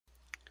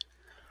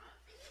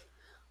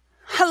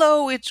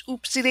Hello, it's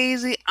Oopsie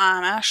Daisy.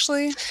 I'm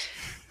Ashley.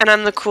 And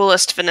I'm the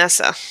coolest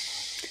Vanessa.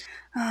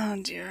 Oh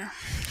dear.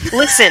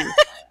 Listen,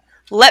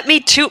 let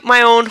me toot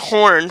my own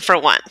horn for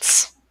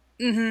once.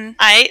 Mm-hmm.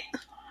 I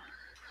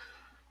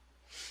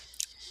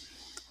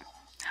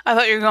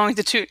thought you were going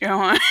to toot your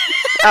horn.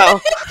 Oh.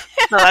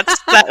 No,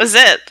 that was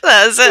it.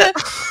 That was it.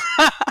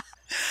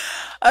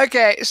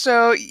 Okay,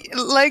 so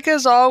like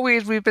as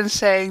always we've been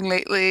saying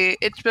lately,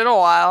 it's been a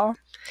while.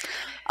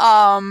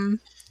 But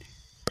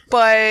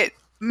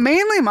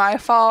mainly my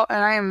fault,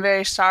 and I am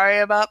very sorry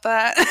about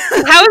that.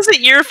 How is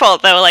it your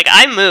fault though? Like,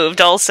 I moved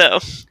also.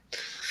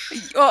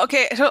 Well,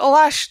 okay, so a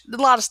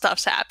lot of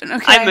stuff's happened,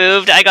 okay? I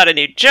moved, I got a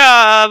new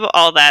job,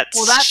 all that.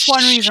 Well, that's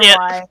one reason shit.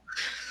 why.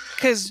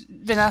 Because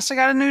Vanessa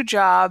got a new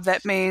job,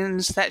 that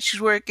means that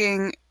she's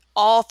working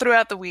all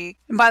throughout the week.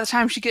 And by the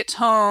time she gets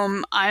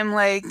home, I'm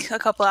like a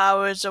couple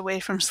hours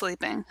away from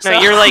sleeping. No,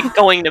 you're like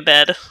going to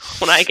bed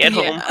when I get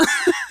home.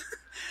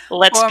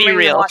 Let's be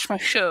real. Watch my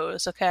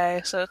shows, okay?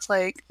 So it's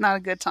like not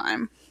a good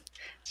time.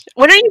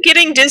 When are you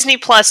getting Disney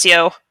Plus,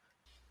 yo?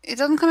 It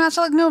doesn't come out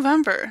till like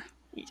November.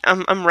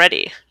 I'm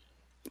ready.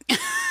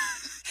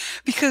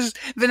 Because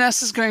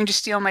Vanessa's going to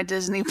steal my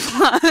Disney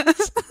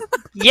Plus.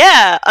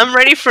 Yeah, I'm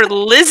ready for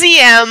Lizzie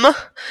M.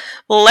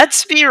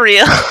 Let's be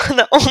real.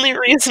 The only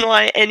reason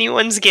why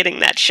anyone's getting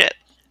that shit.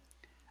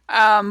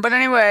 But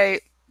anyway,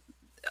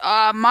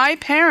 my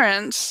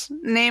parents,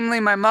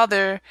 namely my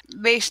mother,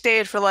 they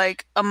stayed for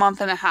like a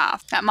month and a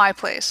half at my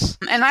place.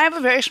 And I have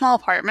a very small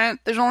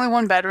apartment. There's only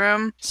one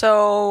bedroom.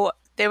 So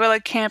they were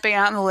like camping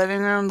out in the living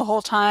room the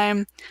whole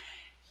time.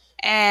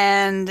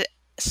 And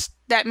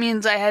that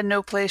means I had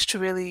no place to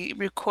really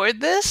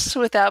record this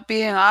without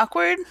being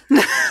awkward.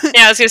 Yeah,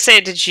 I was gonna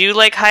say, did you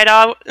like hide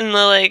out in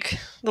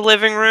the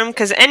living room?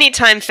 Because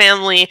anytime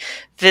family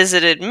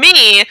visited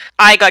me,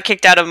 I got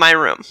kicked out of my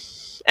room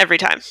every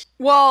time.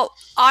 Well,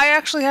 I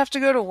actually have to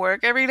go to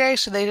work every day,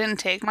 so they didn't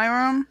take my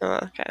room. Oh,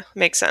 okay,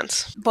 makes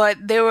sense.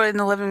 But they were in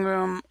the living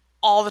room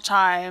all the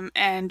time,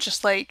 and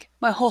just like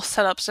my whole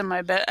setup's in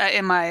my bed,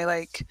 in my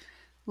like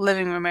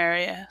living room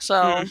area.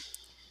 So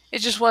it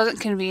just wasn't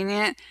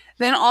convenient.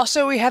 Then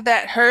also we had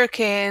that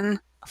hurricane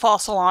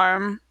false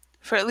alarm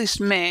for at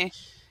least me.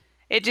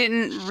 It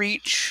didn't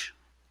reach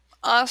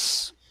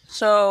us,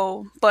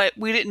 but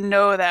we didn't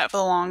know that for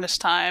the longest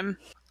time.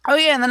 Oh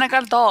yeah, and then I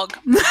got a dog.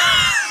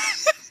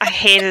 I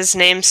hate his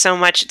name so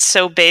much. It's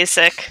so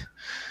basic.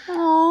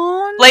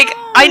 Oh, no. Like,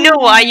 I know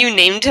why you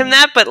named him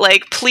that, but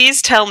like,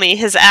 please tell me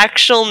his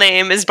actual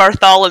name is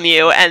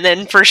Bartholomew, and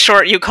then for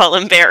short you call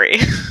him Barry.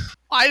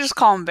 I just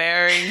call him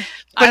Barry.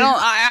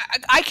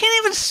 I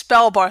can't even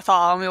spell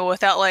Bartholomew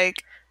without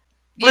like,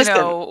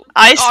 know.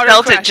 I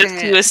spelled it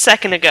just a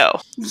second ago.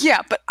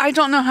 Yeah, but I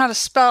don't know how to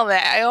spell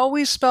that. I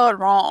always spell it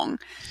wrong,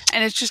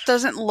 and it just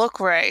doesn't look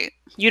right.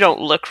 You don't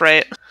look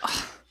right.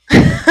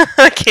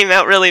 That came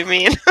out really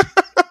mean.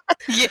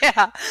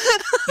 Yeah.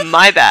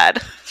 My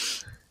bad.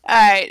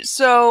 Alright,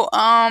 so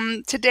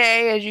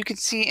today, as you can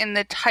see in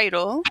the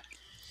title,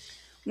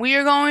 we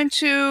are going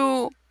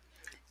to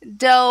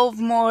delve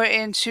more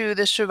into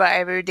the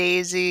Survivor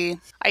Daisy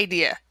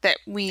idea that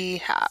we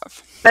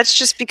have. That's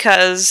just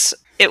because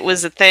it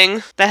was a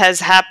thing that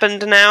has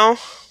happened now,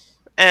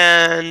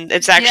 and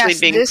it's actually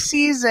being... This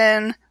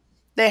season,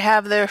 they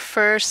have their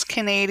first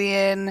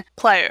Canadian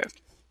player.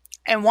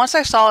 And once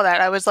I saw that,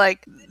 I was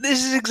like,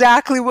 this is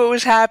exactly what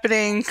was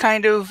happening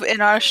kind of in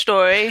our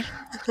story,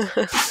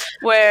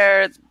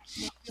 where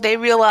they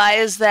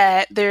realize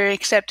that they're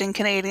accepting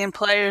Canadian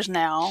players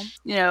now.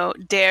 You know,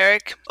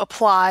 Derek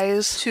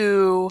applies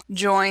to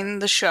join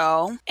the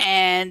show,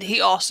 and he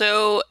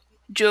also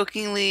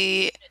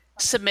jokingly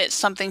submits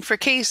something for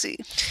Casey.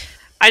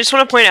 I just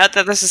want to point out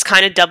that this is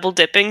kind of double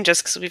dipping,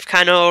 just because we've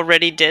kind of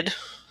already did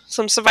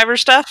some Survivor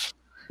stuff.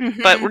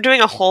 Mm-hmm. But we're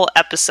doing a whole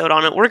episode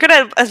on it. We're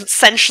going to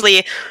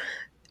essentially,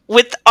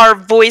 with our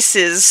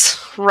voices,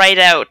 write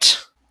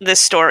out this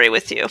story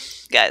with you,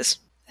 guys.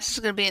 This is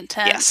going to be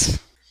intense. Yes.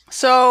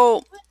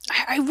 So,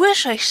 I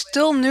wish I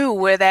still knew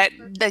where that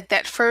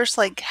first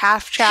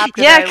half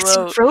chapter I wrote.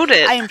 Yeah, you wrote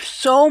it. I am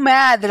so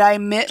mad that I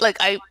can't find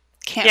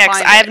it. Yeah,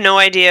 because I have no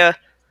idea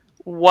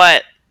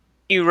what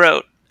you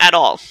wrote at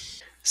all.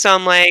 So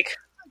I'm like...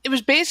 It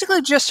was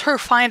basically just her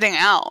finding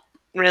out.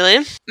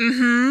 Really?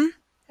 Mm-hmm.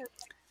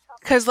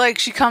 Because,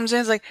 she comes in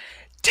and is like,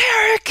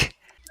 Derek,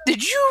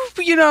 did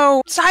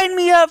you, sign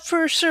me up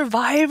for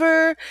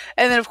Survivor?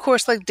 And then, of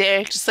course,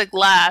 Derek just,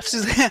 laughs.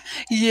 He's like,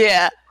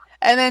 yeah.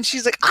 And then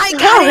she's like, I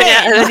got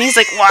it! And then he's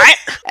like, what?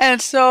 And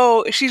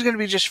so she's going to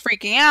be just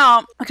freaking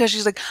out because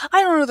she's like,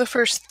 I don't know the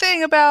first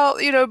thing about,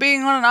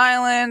 being on an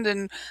island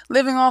and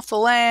living off the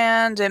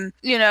land. And,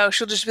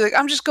 she'll just be like,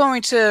 I'm just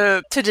going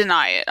to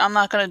deny it. I'm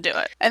not going to do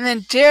it. And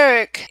then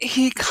Derek,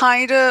 he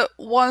kind of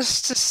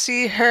wants to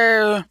see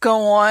her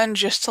go on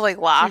just to,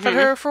 laugh at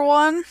her, for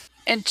one.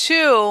 And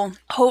two,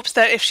 hopes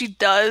that if she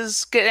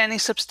does get any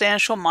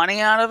substantial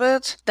money out of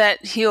it,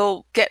 that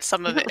he'll get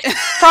some of it.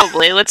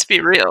 Probably, let's be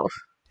real.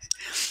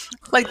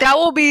 Like, that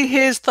will be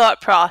his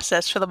thought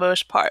process for the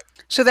most part.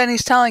 So then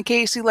he's telling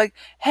Casey, like,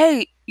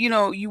 hey, you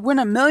know, you win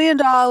 $1 million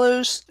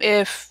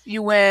if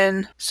you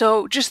win.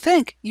 So just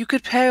think, you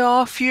could pay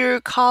off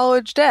your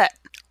college debt.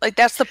 Like,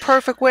 that's the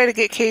perfect way to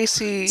get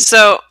Casey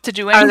So, to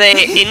do are they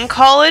anything. in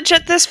college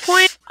at this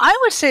point? I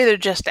would say they're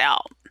just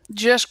out.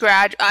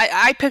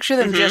 I picture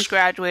them just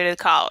graduated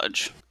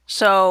college.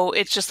 So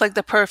it's just like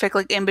the perfect,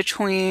 like, in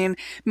between.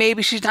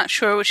 Maybe she's not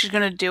sure what she's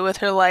going to do with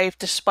her life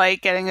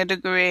despite getting a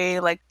degree.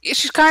 Like,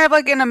 she's kind of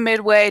like in a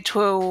midway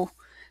to.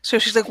 So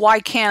she's like, why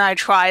can't I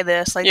try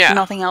this? Like, Yeah.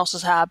 nothing else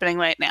is happening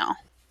right now.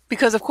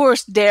 Because, of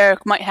course,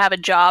 Derek might have a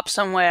job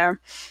somewhere,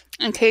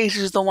 and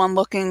Casey's the one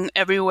looking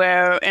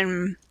everywhere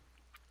and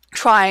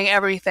trying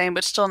everything,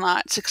 but still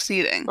not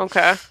succeeding.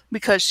 Okay.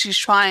 Because she's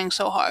trying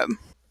so hard.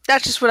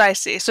 That's just what I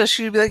see. So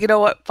she'd be like, you know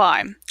what?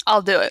 Fine.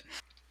 I'll do it.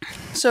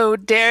 So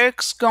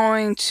Derek's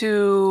going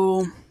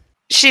to.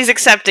 She's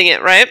accepting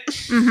it, right?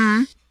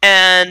 Mm-hmm.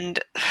 And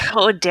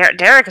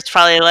Derek is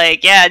probably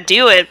like, yeah,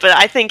 do it. But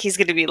I think he's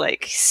going to be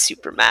like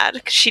super mad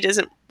because she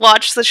doesn't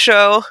watch the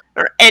show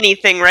or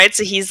anything, right?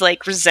 So he's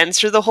like resents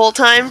her the whole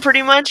time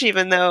pretty much,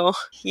 even though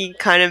he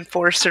kind of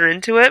forced her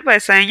into it by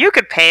saying you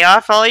could pay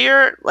off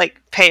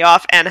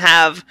and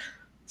have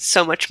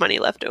so much money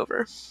left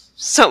over.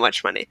 So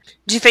much money.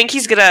 Do you think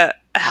he's going to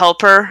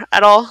help her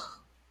at all?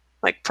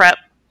 Like prep?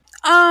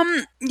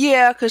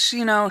 Yeah, because,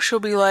 you know, she'll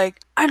be like,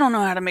 I don't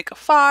know how to make a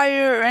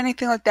fire or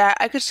anything like that.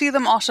 I could see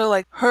them also,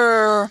 like,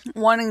 her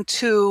wanting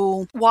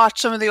to watch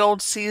some of the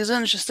old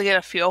seasons just to get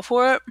a feel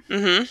for it.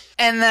 Mm-hmm.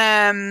 And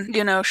then,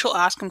 you know, she'll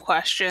ask him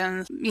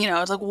questions. You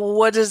know, it's like, well,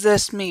 what does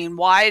this mean?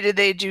 Why did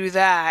they do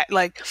that?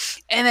 Like,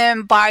 and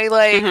then by,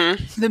 like,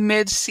 the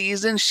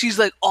mid-season, she's,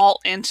 like,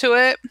 all into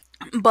it.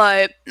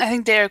 But I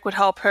think Derek would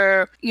help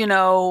her, you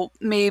know,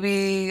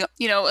 maybe,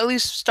 you know, at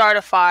least start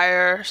a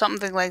fire,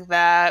 something like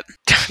that.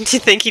 Do you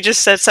think he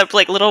just sets up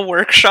like little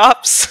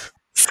workshops?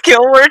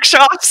 Skill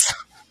workshops?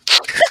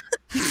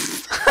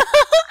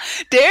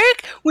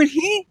 Derek, when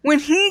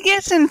he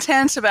gets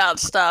intense about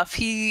stuff,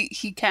 he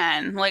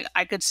can. Like,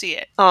 I could see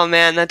it. Oh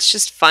man, that's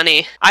just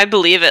funny. I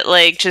believe it.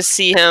 Like, just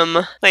see him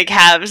like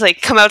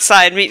come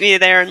outside, meet me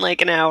there in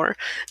like an hour.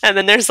 And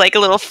then there's like a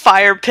little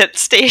fire pit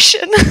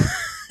station.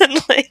 And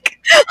like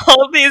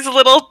all these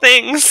little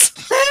things.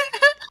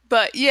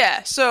 But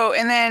yeah, so,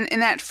 and then in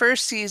that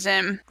first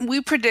season,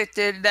 we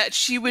predicted that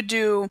she would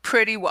do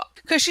pretty well.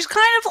 Because she's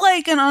kind of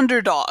like an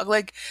underdog.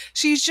 Like,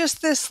 she's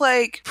just this,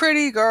 like,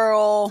 pretty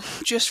girl,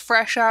 just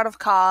fresh out of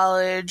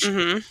college.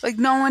 Mm-hmm. Like,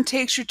 no one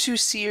takes her too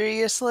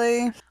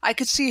seriously. I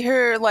could see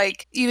her,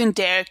 like, even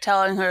Derek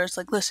telling her, it's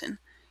like, listen,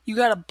 you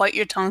gotta bite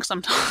your tongue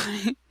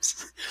sometimes.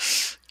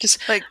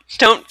 Just like,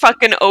 don't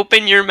fucking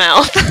open your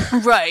mouth.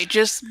 Right,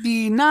 just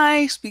be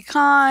nice, be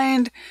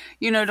kind,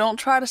 you know, don't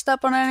try to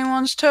step on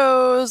anyone's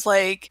toes,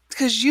 like,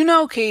 because you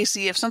know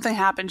Casey, if something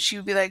happened, she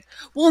would be like,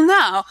 well,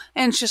 no,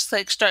 and just,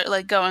 like, start,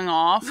 like, going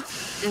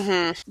off.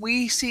 Mm-hmm.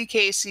 We see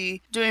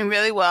Casey doing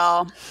really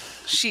well.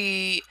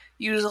 She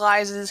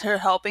utilizes her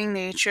helping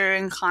nature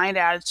and kind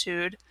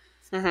attitude.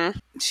 Mm-hmm.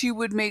 She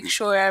would make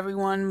sure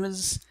everyone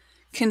was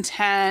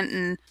content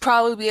and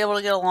probably be able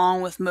to get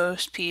along with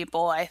most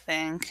people, I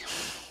think.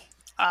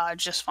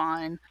 Just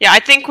fine. Yeah, I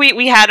think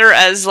we had her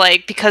as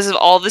like, because of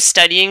all the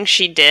studying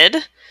she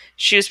did,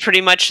 she was pretty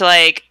much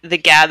like the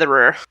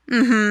gatherer.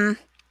 Mm-hmm.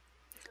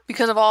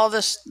 Because of all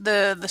this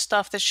the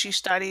stuff that she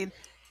studied.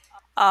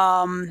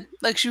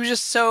 Like, she was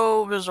just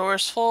so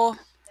resourceful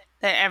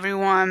that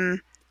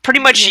everyone pretty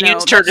much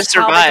used her to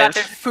survive. How they got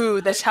their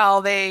food. That's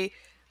how they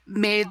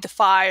made the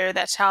fire.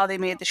 That's how they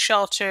made the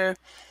shelter.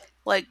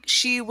 Like,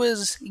 she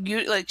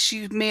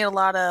made a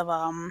lot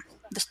of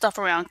the stuff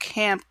around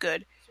camp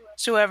good.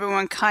 So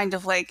everyone kind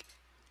of, like,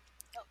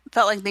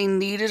 felt like they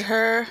needed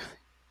her,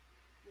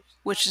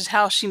 which is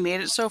how she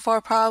made it so far,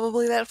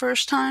 probably, that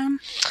first time.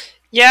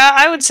 Yeah,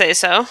 I would say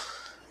so.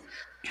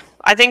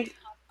 I think...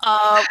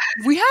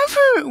 we have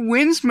her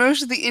wins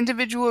most of the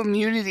individual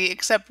immunity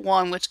except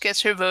one, which gets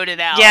her voted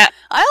out. Yeah.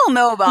 I don't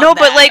know about that. No,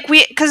 but, like,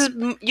 because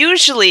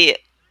usually,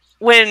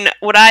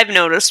 what I've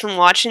noticed when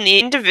watching the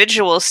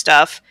individual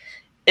stuff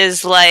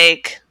is,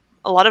 like...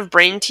 a lot of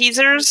brain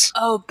teasers.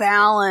 Oh,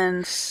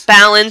 balance,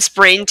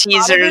 brain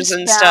teasers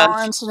and stuff.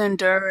 Balance and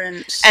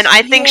endurance. And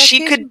I think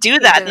she could do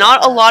that.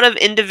 Not a lot of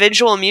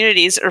individual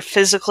immunities or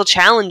physical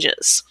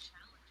challenges.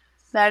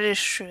 That is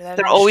true.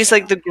 They're always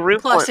like the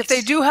group Plus, ones. if they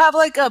do have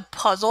like a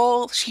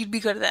puzzle, she'd be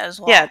good at that as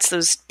well. Yeah, it's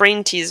those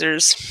brain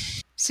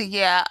teasers. So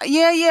yeah.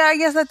 I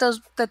guess that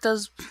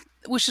does,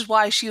 which is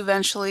why she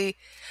eventually.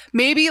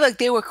 Maybe, like,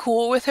 they were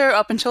cool with her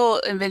up until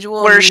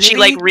individual where immunity. She,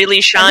 like,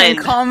 really shined. And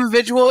then come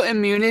visual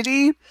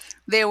immunity,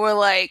 they were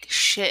like,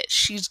 shit,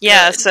 she's good.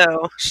 Yeah,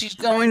 so... she's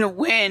going to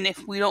win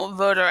if we don't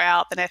vote her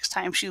out the next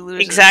time she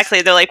loses.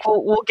 Exactly. They're like,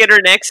 we'll get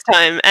her next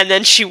time. And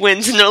then she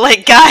wins, and they're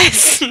like,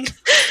 guys!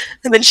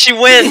 And then she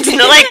wins, and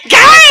they're like,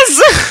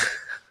 guys!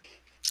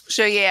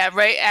 So, yeah,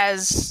 right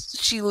as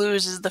she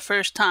loses the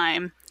first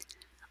time,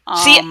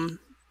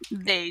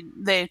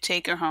 they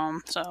take her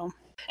home, so...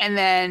 And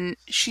then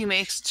she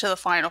makes it to the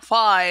final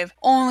 5,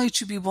 only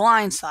to be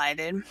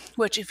blindsided,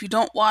 which if you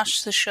don't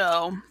watch the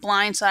show,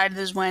 blindsided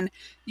is when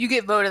you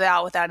get voted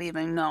out without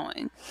even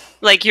knowing.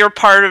 Like, you're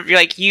part of,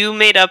 like, you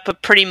made up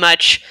pretty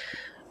much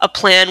a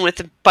plan with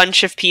a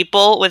bunch of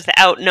people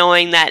without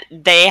knowing that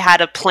they had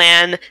a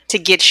plan to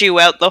get you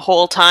out the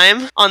whole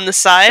time on the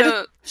side.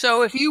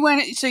 So if you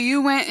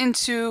went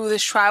into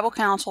this tribal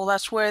council,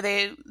 that's where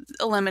they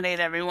eliminate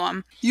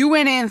everyone. You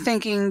went in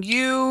thinking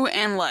you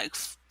and like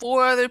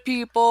 4 other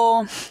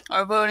people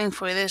are voting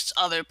for this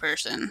other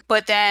person.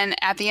 But then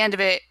at the end of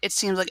it, it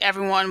seems like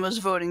everyone was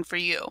voting for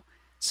you.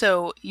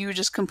 So you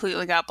just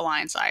completely got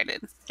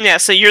blindsided. Yeah,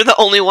 so you're the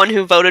only one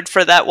who voted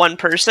for that one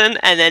person,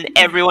 and then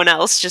everyone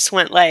else just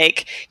went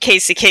like,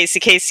 Casey,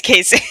 Casey, Casey,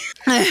 Casey.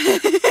 And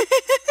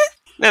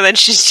then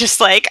she's just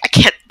like, I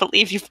can't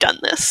believe you've done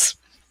this.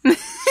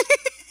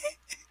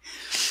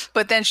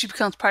 But then she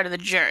becomes part of the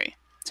jury.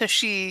 So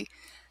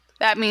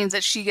that means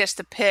that she gets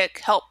to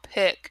help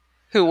pick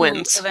who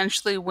wins. Who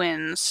eventually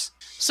wins.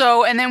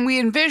 So, and then we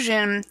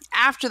envision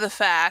after the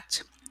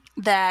fact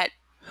that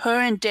her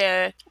and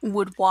Derek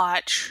would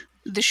watch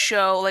the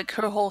show, like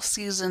her whole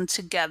season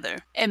together.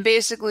 And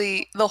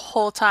basically, the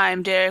whole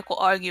time, Derek will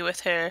argue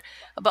with her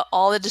about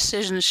all the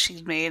decisions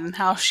she's made and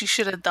how she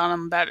should have done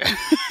them better.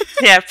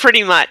 Yeah,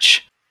 pretty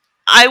much.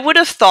 I would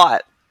have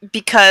thought,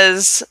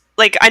 because,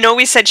 like, I know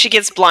we said she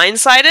gets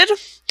blindsided,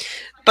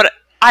 but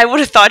I would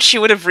have thought she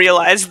would have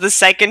realized the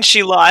second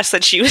she lost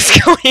that she was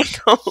going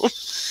home.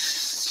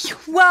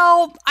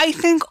 Well, I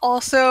think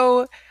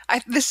also,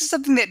 this is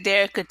something that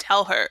Derek could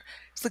tell her.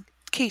 It's like,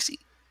 Casey,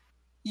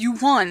 you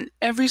won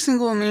every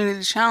single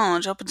immunity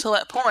challenge up until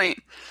that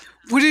point.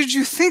 What did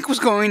you think was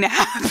going to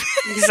happen?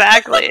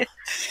 Exactly.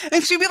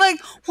 And she'd be like,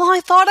 well,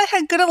 I thought I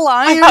had good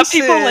alliances. I thought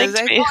people liked me.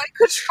 I thought I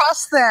could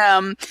trust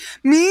them.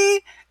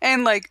 Me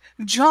and, like,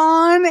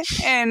 John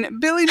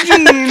and Billie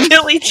Jean.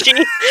 Billie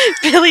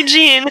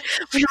Jean.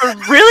 We were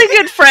really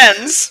good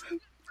friends.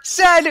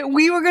 Said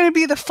we were going to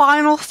be the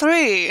final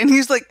 3. And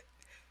he's like,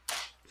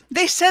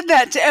 they said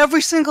that to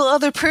every single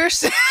other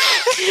person.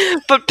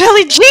 But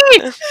Billie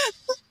Jean!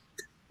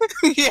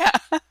 Yeah.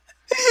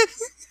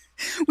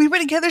 We were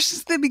together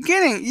since the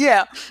beginning.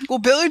 Yeah. Well,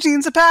 Billie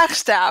Jean's a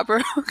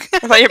backstabber. Okay.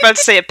 I thought you were about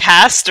to say a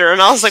pastor,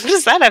 and I was like, what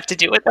does that have to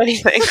do with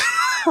anything?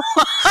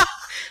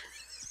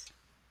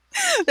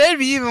 That'd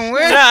be even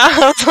worse. Yeah,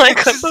 I was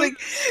like,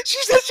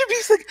 she's such a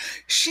beast. Like,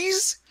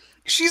 she's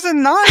a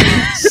nun.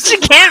 she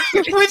can't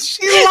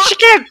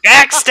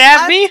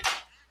backstab me.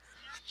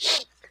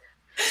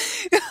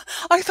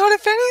 I thought,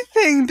 if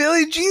anything,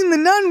 Billie Jean the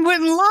nun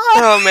wouldn't lie.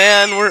 Oh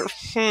man,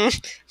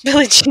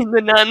 Billie Jean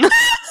the nun.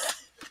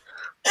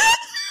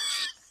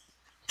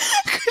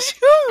 Could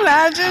you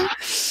imagine?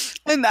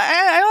 And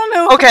I don't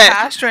know. Okay,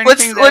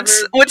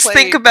 let's played,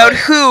 think about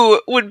who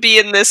would be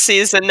in this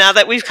season now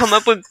that we've come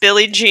up with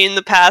Billie Jean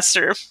the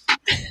pastor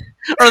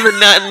or the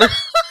nun.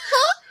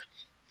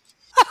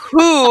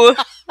 Who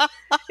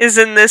is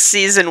in this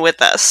season with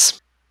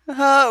us?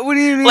 What do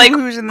you mean? Like,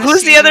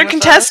 who's the other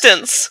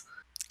contestants?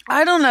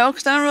 I don't know,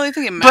 because I don't really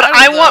think it matters. But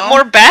I want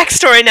more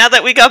backstory now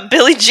that we got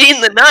Billie Jean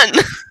the nun.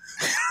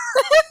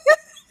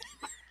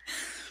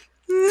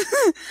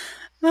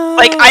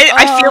 Like,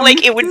 I feel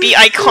like it would be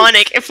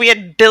iconic if we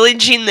had Billie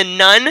Jean the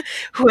nun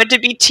who had to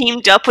be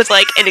teamed up with,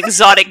 like, an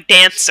exotic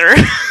dancer.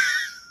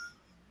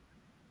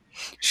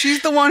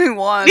 She's the one who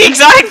won. The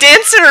exotic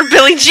dancer or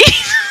Billie Jean?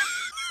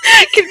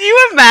 Can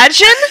you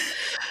imagine?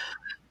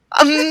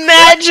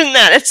 Imagine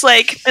that. It's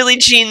like Billie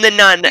Jean the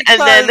nun,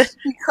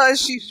 because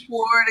she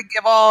swore to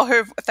give all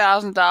her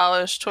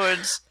 $1,000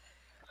 towards,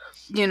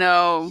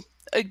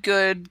 a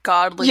good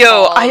godly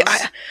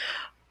cause.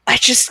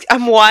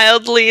 I'm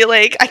wildly,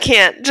 like, I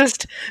can't.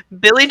 Just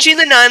Billie Jean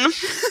the nun,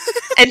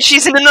 and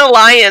she's in an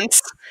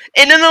alliance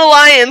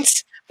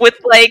with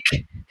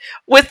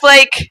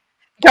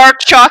Dark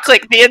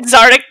Chocolate, the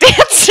exotic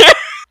dancer.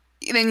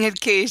 And then you had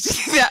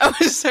Casey. That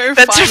was her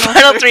That's her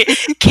final 3.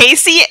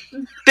 Casey,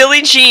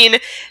 Billie Jean,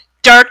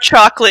 Dark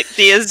Chocolate,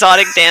 the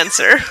exotic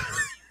dancer.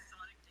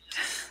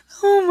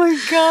 Oh my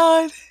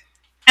god.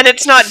 And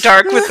it's not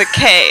dark with a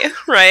K,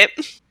 right?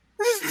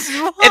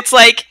 It's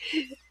like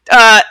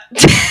DARQUE.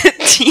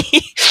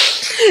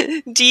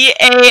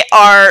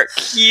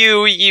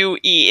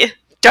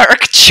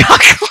 Dark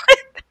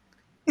chocolate.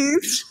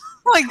 It's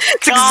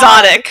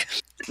exotic.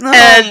 Oh,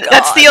 and God.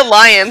 That's the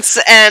alliance,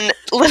 and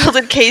little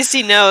did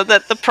Casey know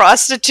that the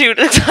prostitute,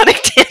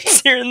 exotic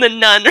dancer, and the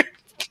nun are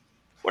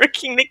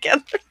working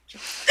together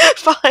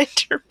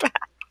behind her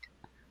back.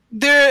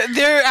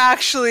 They're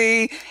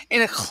actually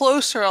in a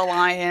closer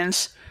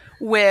alliance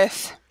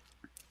with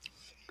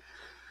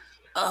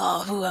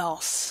who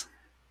else?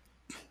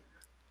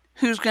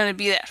 Who's going to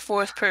be that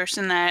 4th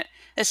person that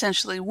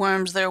essentially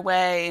worms their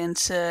way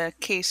into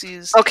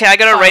Casey's... Okay, I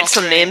gotta write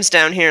some names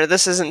down here.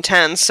 This is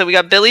intense. So we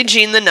got Billie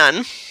Jean the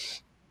nun.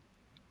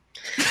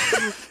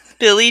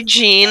 Billie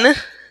Jean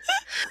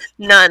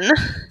nun.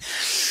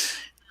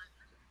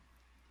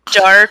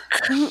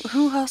 Dark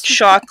who else?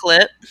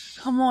 chocolate.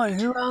 Come on,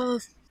 who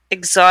else?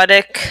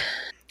 Exotic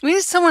We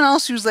need someone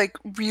else who's like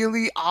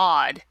really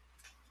odd.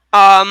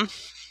 Um,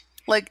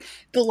 Like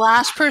the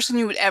last person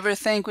you would ever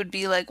think would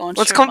be like on.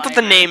 let's come up with a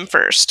Survivor. name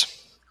first.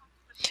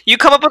 You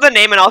come up with a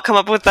name, and I'll come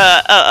up with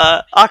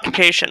a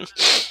occupation.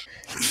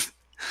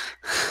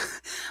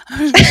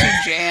 I was gonna say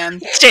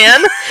Jan.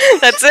 Jan?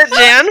 That's it,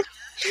 Jan?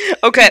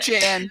 Okay.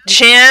 Jan.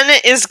 Jan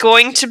is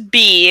going to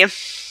be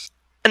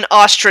an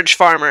ostrich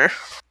farmer.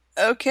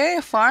 Okay,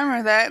 a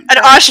farmer. That An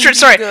can ostrich, be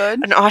sorry.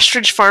 good. An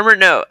ostrich farmer?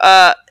 No.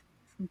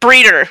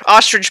 Breeder.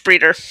 Ostrich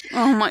breeder.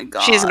 Oh my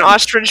god. She's an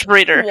ostrich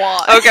breeder.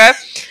 Why? Okay.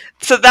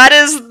 So that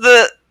is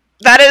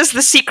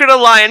the secret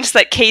alliance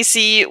that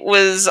Casey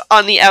was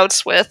on the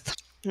outs with.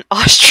 An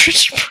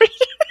ostrich breeder.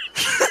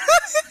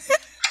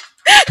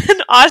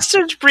 An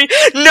ostrich breeder.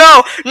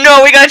 No,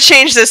 we gotta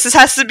change this. This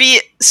has to be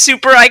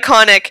super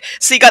iconic.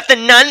 So you got the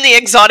nun, the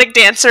exotic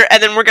dancer,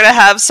 and then we're gonna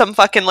have some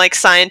fucking like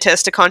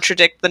scientist to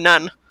contradict the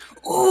nun.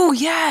 Ooh,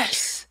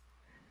 yes.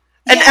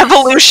 An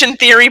evolution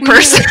theory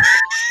person.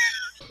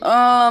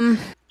 How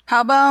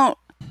about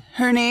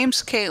her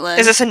name's Caitlin?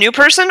 Is this a new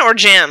person or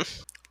Jan?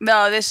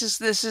 No, this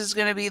is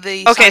gonna be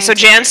the. Okay, so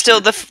scientist Jan's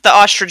person, still the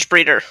ostrich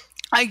breeder.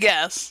 I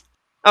guess.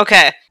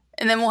 Okay.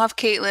 And then we'll have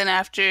Caitlin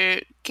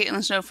after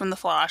Caitlin Snow from The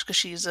Flash because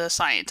she's a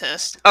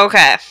scientist.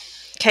 Okay.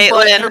 But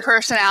Caitlin. her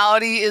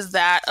personality is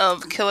that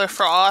of Killer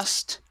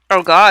Frost.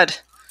 Oh god.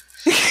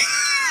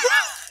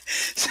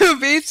 So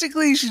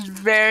basically, she's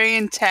very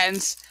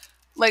intense,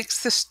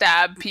 likes to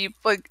stab people.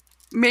 Like,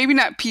 maybe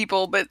not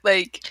people, but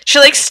like. She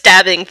likes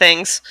stabbing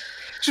things.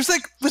 She's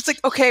like, it's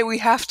like, okay, we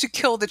have to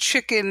kill the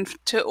chicken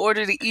to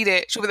order to eat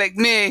it. She'll be like,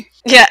 me.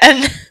 Yeah,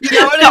 and You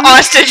know what the I mean?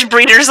 ostrich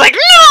breeder's like,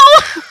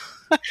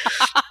 no!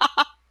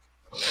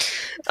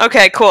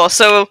 Okay, cool.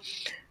 So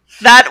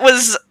that's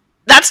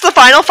the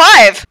final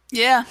 5.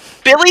 Yeah.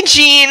 Billie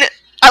Jean,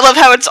 I love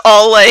how it's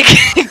all like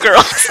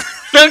girls.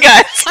 No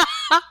guys.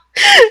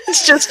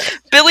 It's just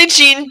Billie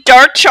Jean,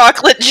 Dark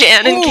Chocolate,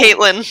 Jan, and Ooh.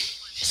 Caitlin.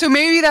 So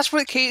maybe that's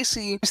what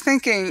Casey was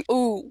thinking.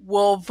 Ooh,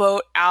 we'll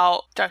vote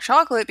out Dark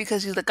Chocolate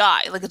because he's the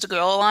guy. Like, it's a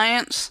girl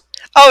alliance.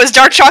 Oh, is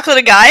Dark Chocolate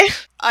a guy?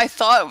 I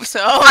thought so.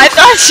 I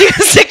thought she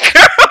was a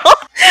girl.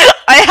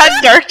 I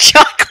had Dark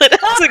Chocolate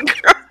as a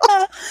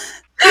girl.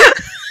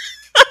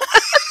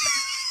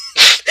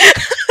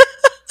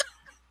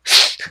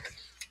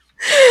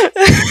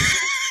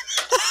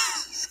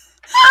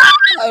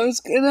 I was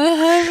gonna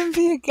have him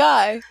be a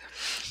guy.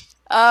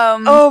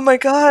 Oh my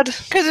god.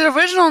 Because his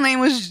original name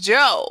was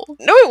Joe.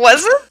 No, it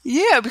wasn't?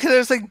 Yeah, because it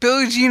was like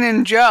Billie Jean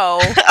and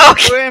Joe.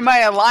 Okay. We're in my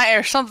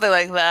alliance or something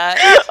like that.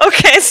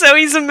 Okay, so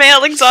he's a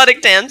male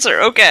exotic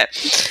dancer. Okay.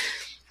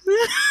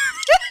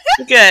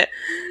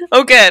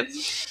 Okay.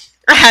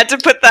 I had to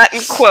put that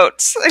in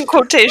quotes, in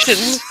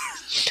quotations.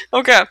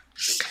 Okay.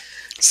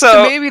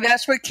 So maybe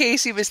that's what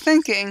Casey was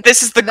thinking.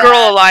 This is the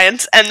girl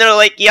alliance, and they're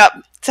like, yep,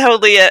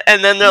 totally it.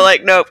 And then they're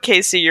like, nope,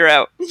 Casey, you're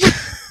out.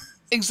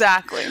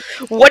 Exactly.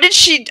 What did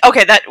she...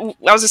 Okay, I was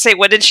going to say,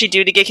 what did she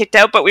do to get kicked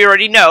out? But we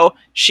already know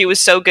she was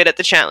so good at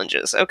the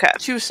challenges. Okay.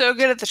 She was so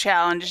good at the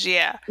challenges,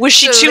 yeah. Was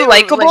she too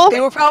likable?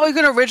 They were probably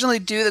going to originally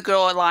do the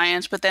Girl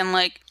Alliance, but then,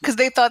 like... Because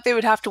they thought they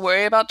would have to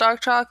worry about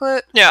Dark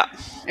Chocolate. Yeah.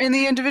 In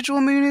the individual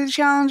immunity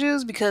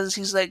challenges, because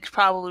he's, like,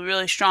 probably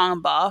really strong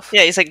and buff.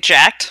 Yeah, he's, like,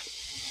 jacked.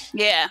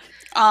 Yeah.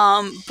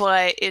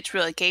 But it's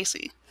really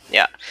Casey.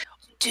 Yeah.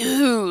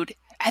 Dude,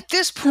 at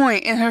this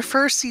point in her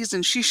first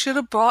season, she should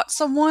have brought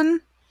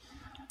someone...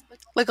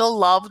 Like a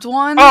loved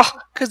one? Oh!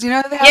 Because you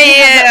know they have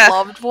that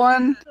loved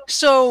one?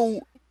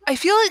 So, I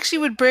feel like she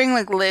would bring,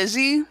 like,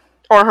 Lizzie.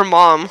 Or her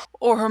mom.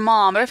 Or her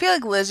mom. But I feel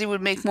like Lizzie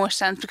would make more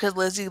sense because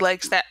Lizzie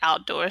likes that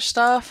outdoor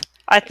stuff.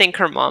 I think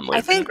her mom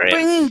would be great.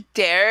 Bringing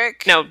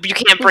Derek... No, you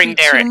can't bring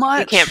Derek.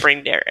 You can't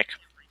bring Derek.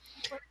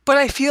 But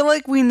I feel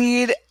like we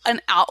need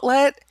an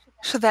outlet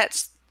so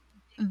that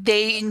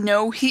they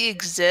know he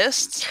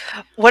exists.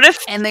 What if...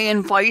 And they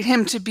invite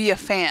him to be a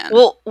fan.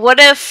 Well, what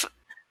if...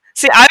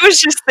 See, I was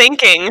just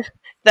thinking...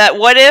 that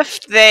what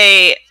if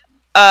they,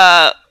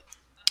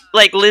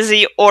 like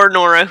Lizzie or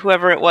Nora,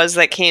 whoever it was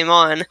that came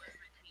on,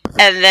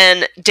 and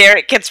then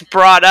Derek gets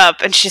brought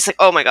up, and she's like,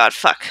 oh my god,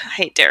 fuck, I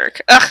hate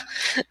Derek. Ugh.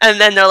 And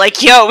then they're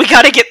like, yo, we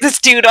gotta get this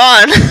dude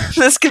on.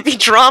 This could be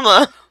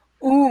drama.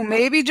 Ooh,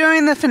 maybe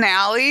during the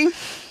finale,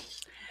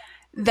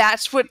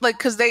 that's what, like,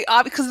 because they,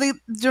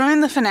 during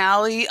the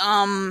finale,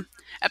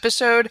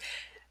 episode,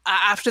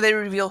 after they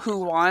reveal who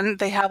won,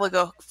 they have, like,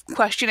 a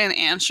question and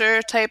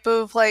answer type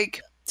of,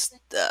 like,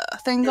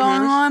 thing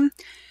going on.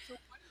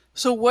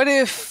 So what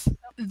if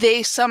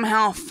they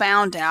somehow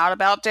found out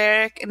about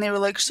Derek and they were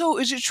like, so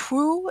is it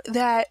true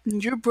that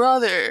your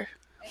brother,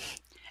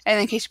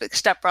 and in case you like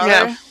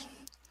stepbrother,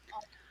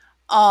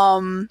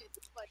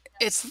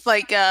 it's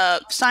like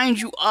signed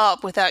you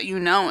up without you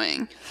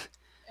knowing?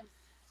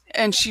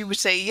 And she would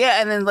say yeah,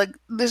 and then like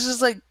this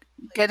is like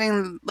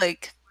getting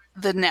like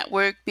the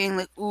network being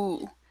like,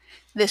 ooh,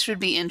 this would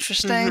be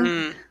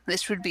interesting.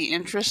 This would be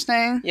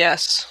interesting.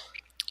 Yes.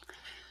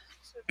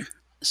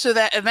 So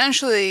that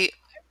eventually,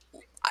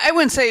 I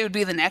wouldn't say it would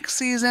be the next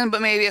season,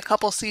 but maybe a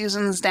couple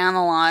seasons down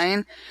the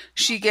line,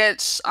 she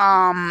gets,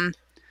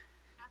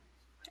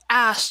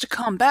 asked to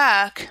come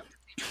back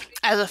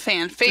as a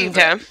fan favorite.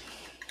 Okay.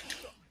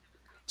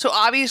 So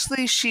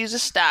obviously she's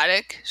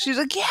ecstatic. She's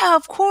like, yeah,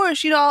 of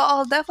course,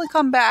 I'll definitely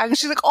come back. And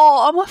she's like,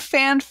 oh, I'm a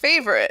fan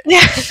favorite. Yeah,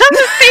 I'm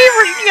a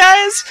favorite, you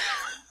guys.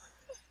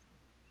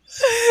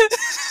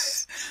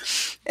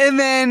 And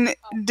then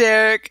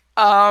Derek,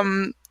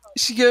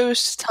 she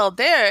goes to tell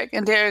Derek,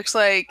 and Derek's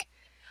like,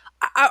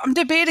 I'm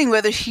debating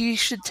whether he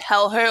should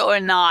tell her or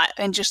not,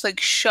 and just like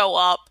show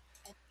up,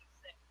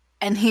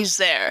 and he's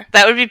there.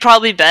 That would be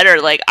probably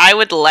better. Like, I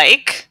would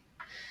like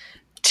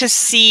to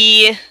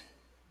see,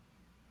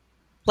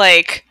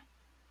 like,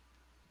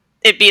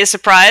 it be a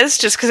surprise,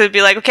 just because it'd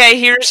be like, okay,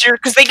 here's your...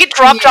 Because they get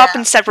dropped off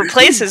in separate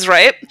places,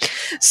 right?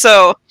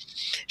 So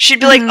she'd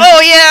be like,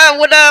 oh, yeah,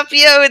 what up?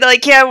 Yeah,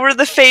 like, yeah, we're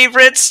the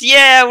favorites.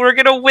 Yeah, we're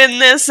going to win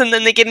this. And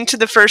then they get into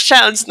the first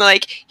challenge, and they're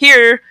like,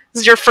 here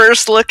is your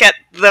first look at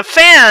the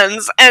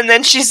fans. And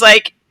then she's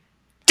like,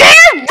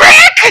 damn,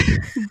 Rick!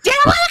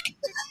 Derek!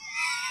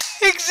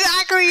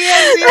 Exactly,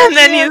 yes, And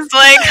then he's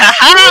like,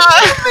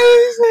 haha!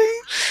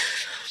 Amazing.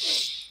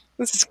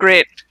 This is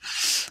great.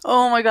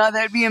 Oh my god,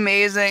 that'd be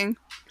amazing.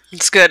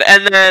 It's good.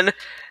 And then,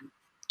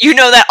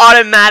 that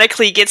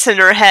automatically gets in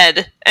her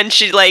head, and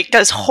she, like,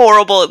 does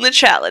horrible in the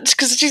challenge,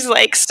 because she's,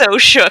 like, so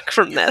shook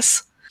from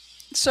this.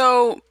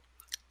 So,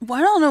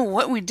 I don't know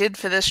what we did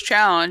for this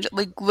challenge.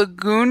 Like,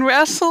 Lagoon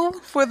Wrestle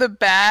for the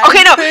bag?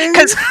 Okay, no,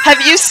 because have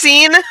you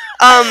seen,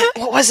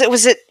 what was it?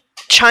 Was it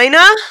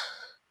China?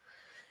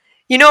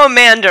 You know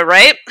Amanda,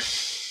 right?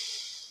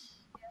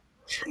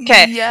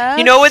 Okay. Yes.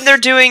 You know when they're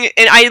doing...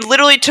 And I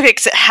literally took it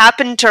because it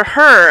happened to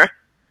her.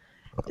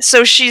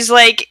 So she's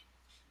like...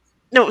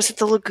 No, was it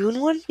the Lagoon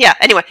one? Yeah,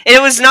 anyway.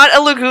 It was not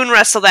a Lagoon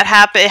wrestle that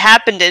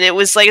happened in. It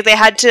was like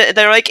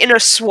they're like in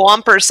a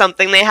swamp or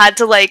something. They had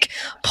to like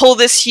pull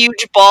this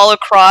huge ball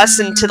across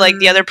into like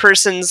the other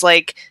person's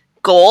like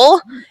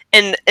goal.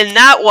 And in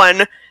that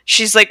one,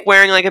 she's like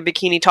wearing like a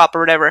bikini top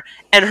or whatever.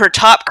 And her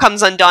top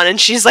comes undone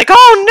and she's like,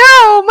 oh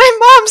no,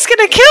 my mom's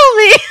gonna kill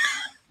me.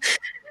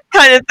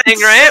 Kind of thing,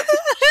 right?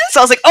 So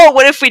I was like, oh,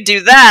 what if we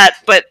do that,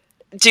 but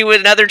do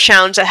another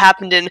challenge that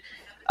happened in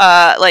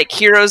like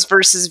heroes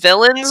versus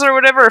villains or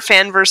whatever, or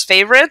fan versus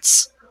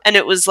favorites, and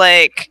it was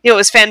like it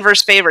was fan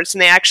versus favorites,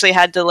 and they actually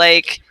had to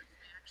like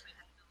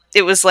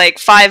it was like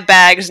 5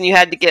 bags, and you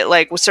had to get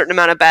like a certain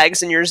amount of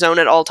bags in your zone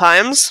at all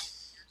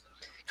times,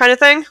 kind of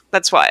thing.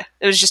 That's why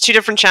it was just 2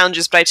 different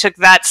challenges. But I took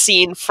that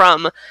scene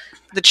from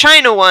the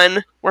China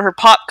one where her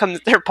top comes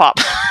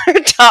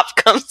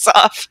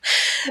off,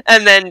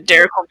 and then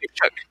Derek will be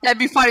shook. That'd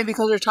be funny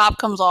because her top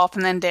comes off,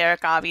 and then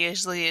Derek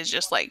obviously is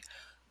just like.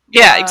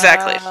 Yeah,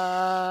 exactly.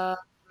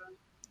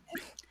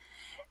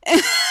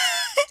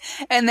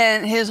 And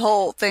then his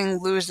whole thing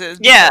loses.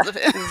 Yeah,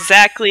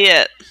 exactly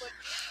it.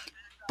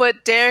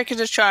 But Derek is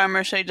a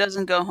charmer, so he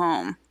doesn't go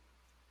home.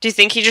 Do you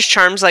think he just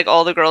charms like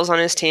all the girls on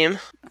his team?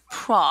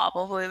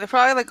 Probably. They're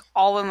probably like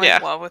all in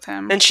love with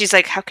him. And she's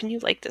like, how can you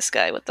like this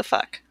guy? What the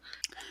fuck?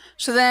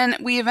 So then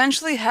we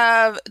eventually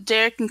have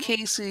Derek and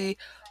Casey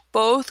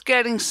both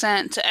getting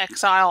sent to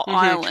Exile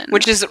Island.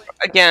 Which is,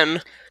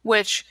 again...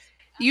 Which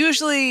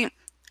usually...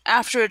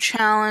 After a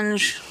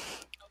challenge,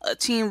 a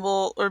team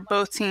will, or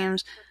both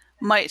teams,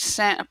 might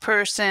send a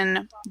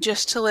person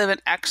just to live in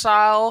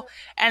exile,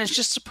 and it's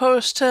just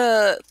supposed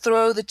to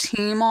throw the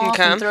team off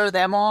and throw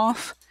them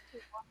off.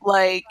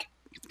 Like,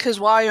 because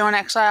while you're on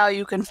exile,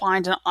 you can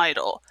find an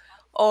idol.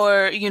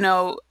 Or,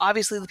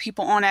 obviously the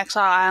people on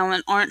Exile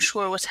Island aren't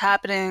sure what's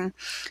happening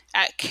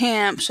at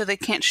camp, so they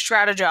can't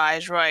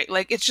strategize right.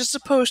 Like, it's just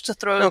supposed to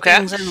throw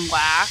things in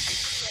whack.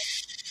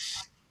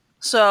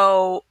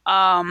 So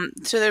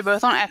they're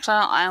both on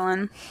Exile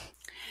Island,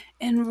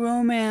 and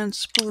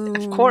romance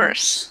blooms.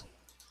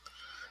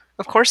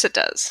 Of course it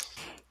does.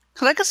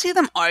 Because I could see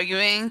them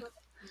arguing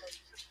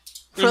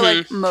for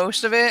like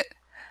most of it.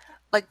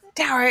 Like,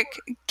 Derek,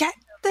 get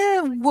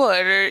the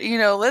wood, or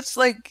let's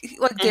like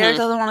Derek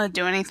doesn't want to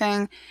do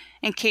anything,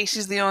 and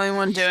Casey's the only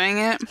one doing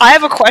it. I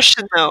have a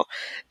question though,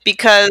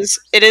 because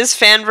it is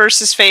fan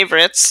versus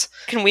favorites.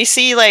 Can we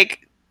see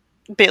like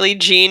Billie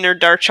Jean or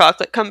Dark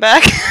Chocolate come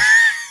back?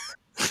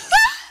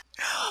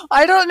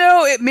 I don't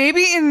know. It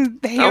maybe in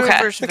the hero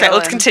versus villain. Okay,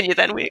 let's continue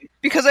then.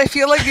 Because I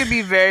feel like it'd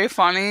be very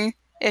funny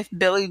if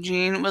Billie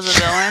Jean was a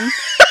villain.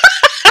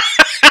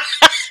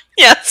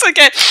 Yes,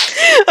 okay.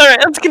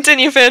 Alright, let's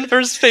continue fan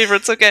versus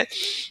favorites, okay.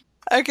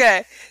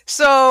 Okay,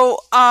 so,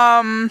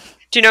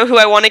 do you know who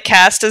I want to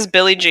cast as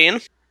Billie Jean?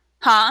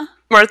 Huh?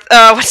 I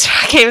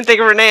can't even think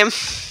of her name.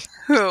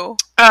 Who?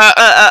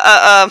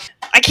 I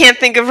can't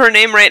think of her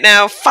name right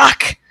now.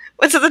 Fuck!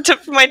 What's at the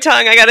tip of my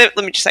tongue? I got it.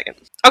 Let me just a second.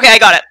 Okay, I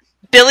got it.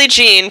 Billie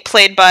Jean,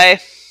 played by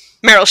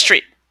Meryl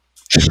Streep.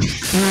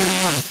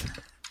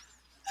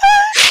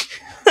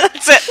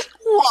 That's it.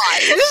 Why?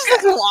 This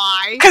is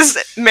why. Because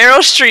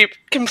Meryl Streep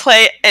can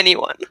play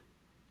anyone.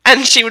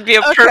 And she would be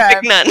a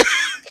perfect nun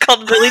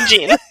called Billie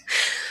Jean.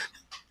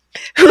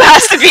 Who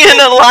has to be in an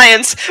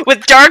alliance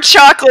with Dark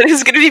Chocolate,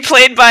 who's going to be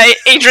played by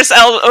Idris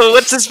Elba. Oh,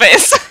 what's his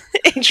face?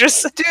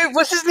 Idris. Dude,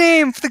 what's his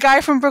name? The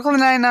guy from Brooklyn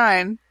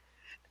Nine-Nine.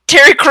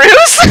 Terry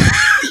Crews?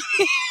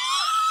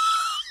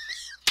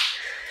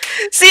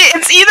 See,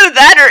 it's either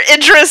that or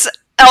Idris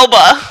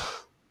Elba.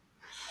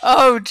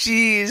 Oh,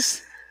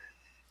 jeez.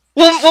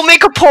 We'll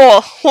make a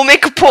poll. We'll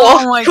make a poll.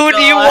 Oh my Who do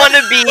you God. want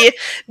to be?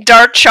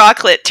 Dark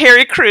Chocolate,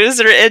 Terry Crews,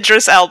 or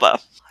Idris Elba?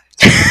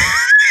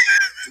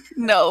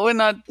 No, we're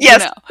not.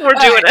 Yes, no. we're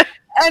doing it.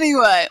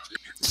 Anyway,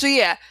 so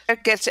yeah,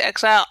 it gets to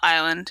Exile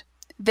Island.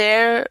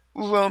 Their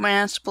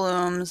romance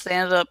blooms. They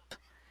end up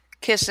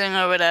kissing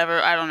or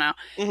whatever. I don't know.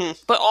 Mm-hmm.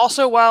 But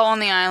also, while on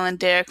the island,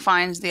 Derek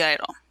finds the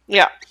idol.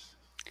 Yeah.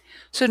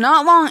 So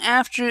not long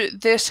after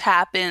this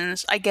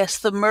happens, I guess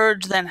the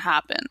merge then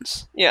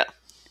happens. Yeah.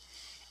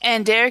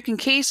 And Derek and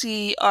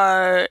Casey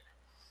they're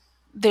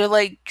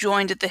like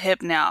joined at the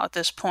hip now at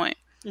this point.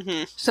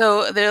 Mm-hmm.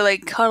 So they're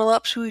like cuddle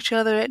up to each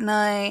other at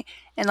night,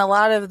 and a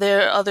lot of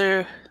their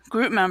other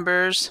group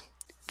members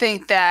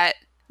think that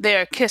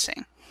they're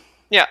kissing.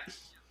 Yeah.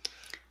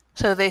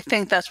 So they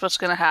think that's what's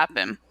going to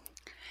happen.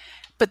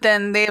 But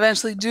then they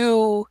eventually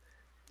do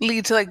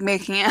lead to like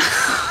making out.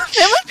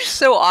 That might be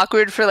so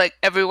awkward for like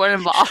everyone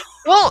involved.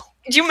 Well,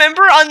 do you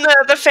remember on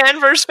the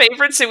Fanverse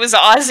favorites, it was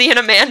Ozzy and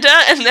Amanda,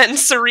 and then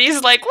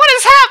Cerie's like, what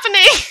is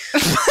happening?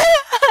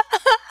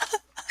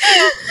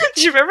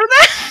 Do you remember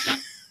that?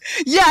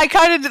 Yeah, I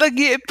kind of like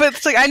it, but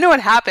it's like I know what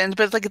happens,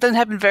 but it's like it doesn't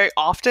happen very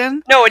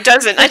often. No, it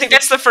doesn't. I think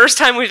that's the first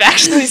time we've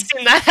actually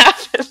seen that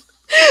happen.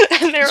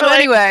 And they were like,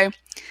 anyway,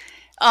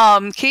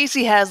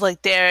 Casey has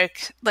like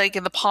Derek like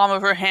in the palm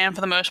of her hand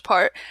for the most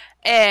part,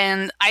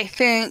 and I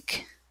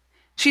think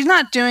she's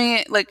not doing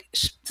it like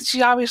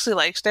she obviously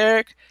likes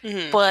Derek,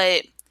 mm-hmm.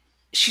 but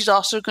she's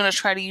also going to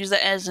try to use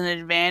that as an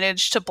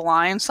advantage to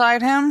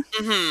blindside him.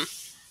 Mm-hmm.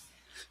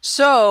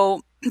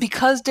 So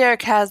because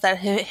Derek has that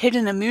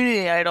hidden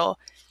immunity idol,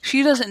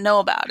 she doesn't know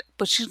about it,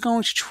 but she's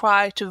going to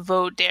try to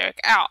vote Derek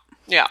out.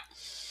 Yeah.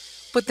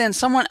 But then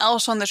someone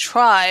else on the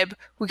tribe,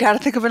 we got to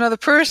think of another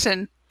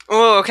person.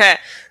 Oh, okay.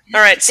 All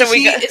right. So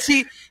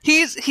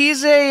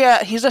he's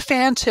a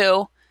fan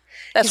too.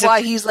 That's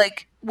why he's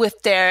like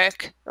with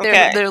Derek.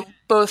 Okay. They're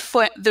both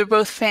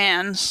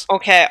fans.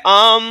 Okay.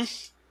 Are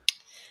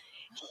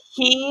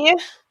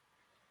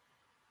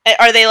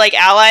they like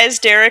allies,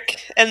 Derek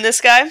and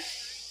this guy?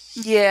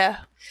 Yeah.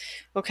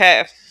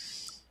 Okay.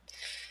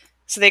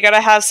 So they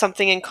gotta have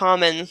something in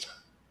common.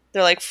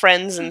 They're like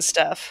friends and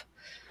stuff.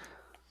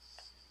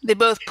 They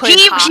both played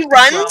He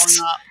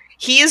runs.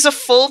 He is a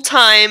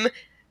full-time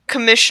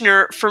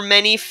commissioner for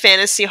many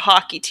fantasy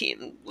hockey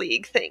team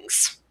league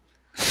things.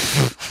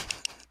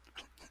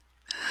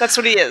 That's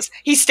what he is.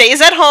 He stays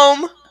at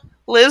home,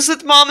 lives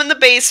with mom in the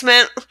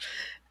basement,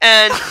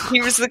 and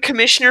he was the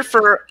commissioner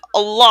for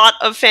a lot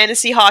of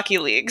fantasy hockey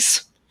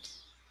leagues.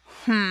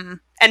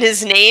 And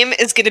his name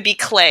is going to be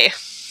Clay.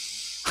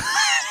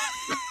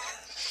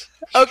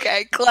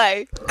 Okay,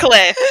 Clay.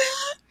 Clay.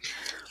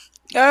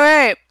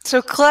 Alright,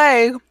 so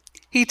Clay,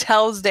 he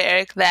tells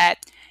Derek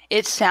that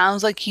it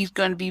sounds like he's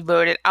going to be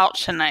voted out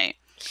tonight.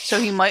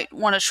 So he might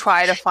want to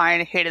try to find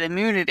a hidden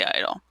immunity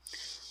idol.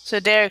 So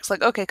Derek's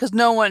like, okay, because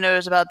no one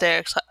knows about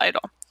Derek's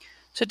idol.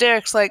 So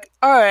Derek's like,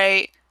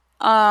 alright,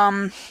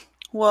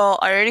 well,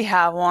 I already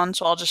have one,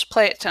 so I'll just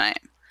play it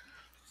tonight.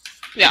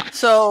 Yeah.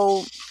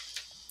 So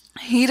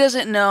he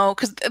doesn't know,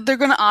 because they're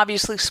going to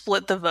obviously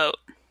split the vote.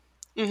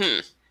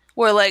 Mm-hmm.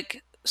 Where,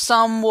 like,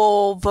 some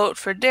will vote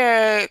for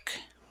Derek,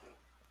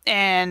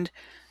 and,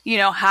 you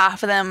know,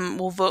 half of them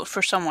will vote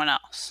for someone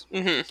else.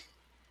 Mm-hmm.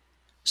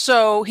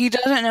 So he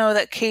doesn't know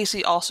that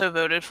Casey also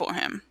voted for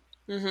him.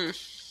 Mm-hmm.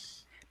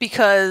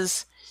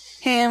 Because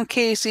him,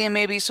 Casey, and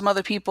maybe some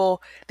other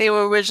people, they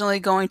were originally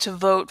going to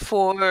vote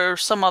for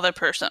some other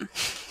person.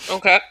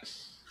 Okay.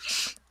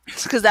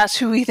 Because that's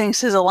who he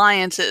thinks his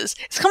alliance is.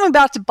 It's coming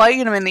back to bite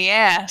him in the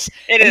ass.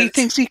 It is. He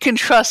thinks he can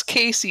trust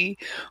Casey.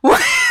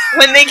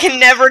 When they can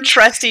never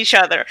trust each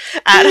other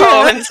at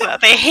home and stuff.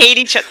 They hate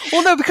each other.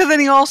 Well, no, because then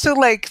he also,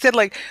 like, said,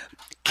 like,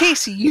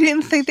 Casey, you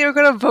didn't think they were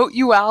going to vote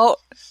you out?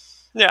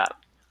 Yeah.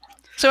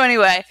 So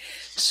anyway,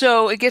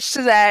 so it gets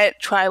to that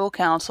tribal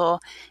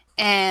council,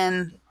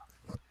 and,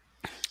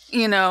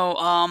 you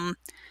know,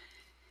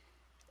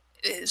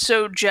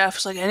 so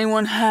Jeff's like,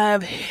 anyone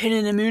have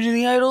hidden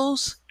immunity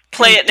idols?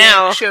 Play it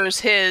now.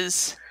 Shows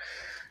his,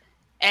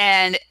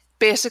 and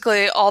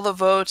basically all the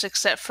votes,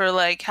 except for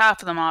like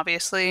half of them,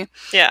 obviously,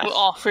 yeah, were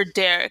all for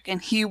Derek,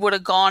 and he would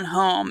have gone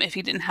home if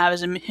he didn't have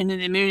his hidden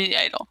immunity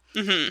idol.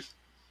 Mm-hmm.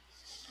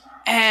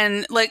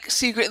 And like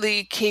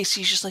secretly,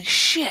 Casey's just like,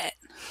 shit.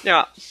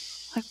 Yeah.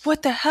 Like,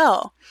 what the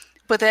hell?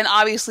 But then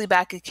obviously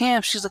back at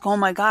camp, she's like, oh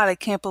my god, I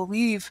can't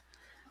believe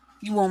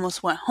you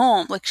almost went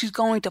home. Like, she's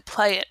going to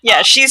play it.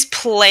 Yeah, she's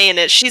playing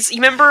it.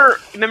 You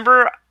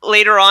remember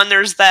later on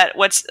there's that,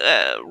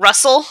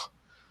 Russell?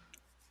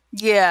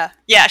 Yeah.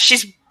 Yeah,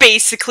 she's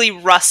basically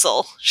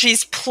Russell.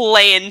 She's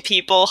playing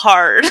people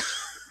hard.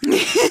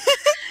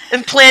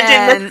 And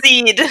planting the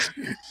seed.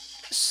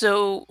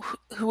 So,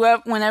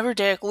 whenever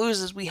Derek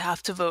loses, we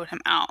have to vote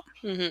him out.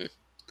 Mm-hmm.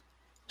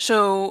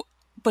 So,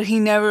 but he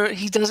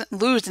doesn't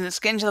lose, and it's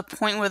getting to the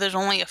point where there's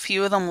only a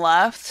few of them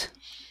left.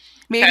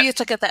 Maybe it's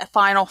like at that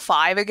final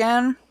 5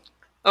 again.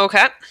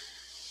 Okay.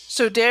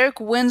 So Derek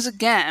wins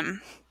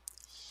again,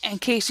 And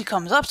Casey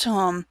comes up to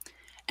him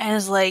and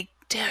is like,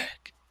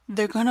 Derek,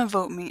 they're gonna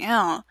vote me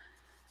out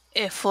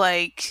if,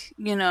 like,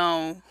 you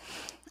know,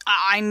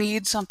 I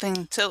need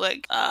something to,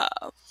 like,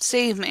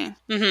 save me.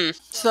 Mm-hmm.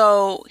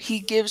 So he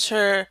gives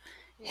her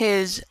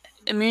his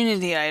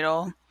immunity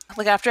idol.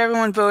 Like, after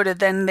everyone voted,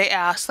 then they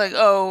asked, like,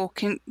 oh,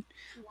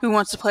 who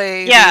wants to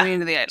play the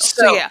immunity idol?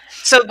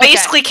 So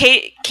basically,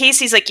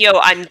 Casey's like, yo,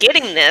 I'm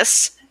getting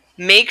this.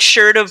 Make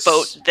sure to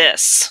vote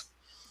this.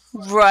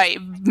 Right.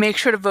 Make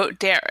sure to vote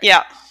Derek.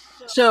 Yeah.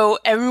 So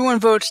everyone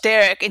votes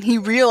Derek, and he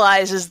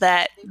realizes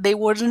that they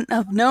wouldn't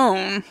have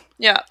known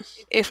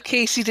if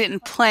Casey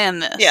didn't plan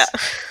this. Yeah.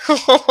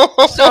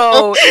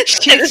 So it's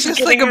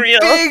just like a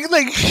big,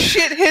 like,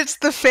 shit hits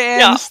the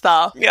fan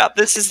stuff. Yeah,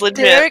 this is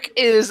legit. Derek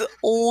is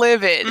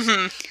livid.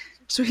 Mm-hmm.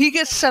 So he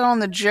gets set on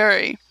the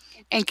jury,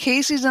 and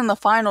Casey's in the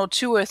final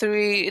 2 or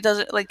 3. It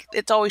doesn't, like,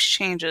 it always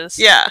changes.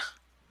 Yeah.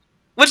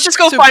 Let's just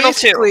go final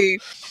 2.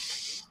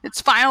 It's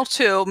final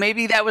 2.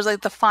 Maybe that was, like,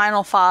 the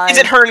final 5. Is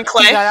it her and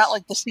Clay? He got out,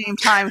 like, the same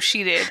time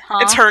she did. Huh?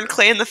 It's her and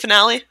Clay in the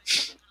finale?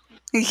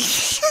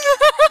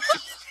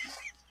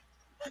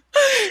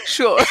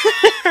 Sure.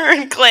 Her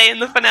and Clay in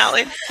the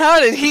finale. How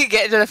did he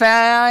get to the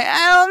finale?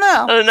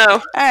 I don't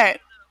know. Alright.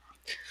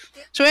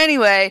 So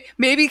anyway,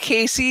 maybe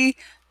Casey,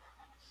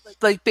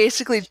 like,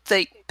 basically,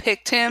 like,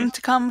 picked him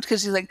to come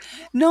because he's like,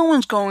 no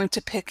one's going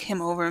to pick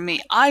him over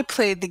me. I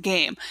played the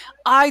game.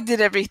 I did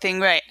everything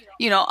right.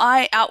 You know,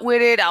 I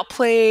outwitted,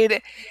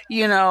 outplayed,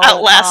 you know,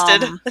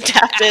 outlasted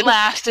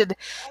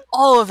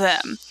all of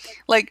them.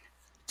 Like,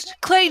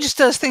 Clay just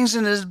does things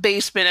in his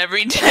basement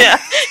every day. Yeah.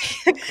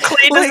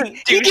 Clay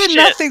doesn't do he did shit.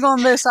 nothing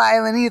on this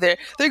island either.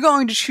 They're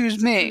going to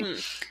choose me.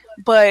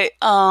 But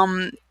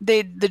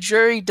the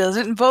jury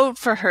doesn't vote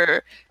for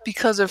her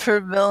because of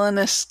her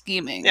villainous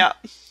scheming. Yeah.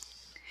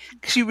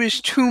 She was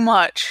too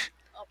much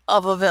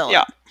of a villain.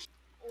 Yeah.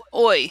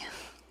 Oi.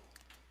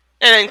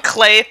 And then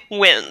Clay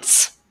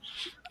wins.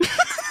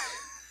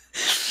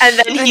 And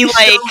then he like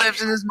still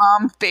lives in his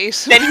mom's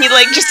basement. Then he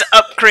like just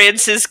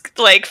upgrades his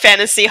like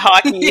fantasy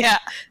hockey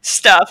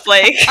stuff.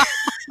 Like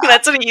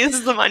that's what he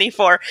uses the money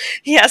for.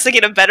 He has to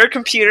get a better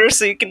computer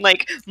so he can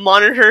like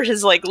monitor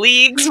his like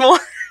leagues more.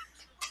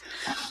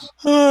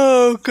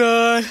 Oh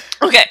god.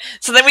 Okay,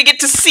 so then we get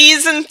to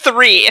season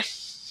 3,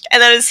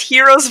 and that is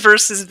heroes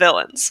versus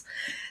villains.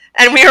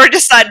 And we already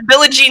decided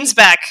Billie Jean's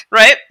back,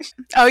 right?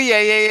 Oh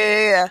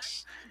yeah.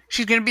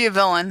 She's gonna be a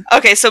villain.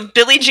 Okay, so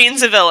Billie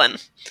Jean's a villain.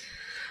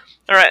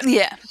 All right.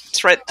 Yeah.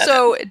 That's right.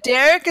 So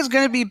Derek is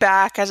going to be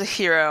back as a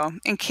hero,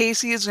 and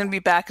Casey is going to be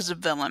back as a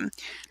villain.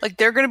 Like,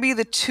 they're going to be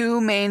the 2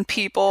 main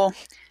people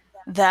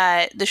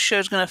that the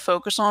show's going to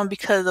focus on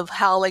because of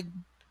how, like,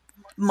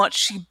 much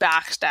she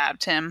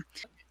backstabbed him.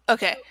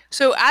 Okay,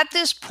 so at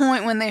this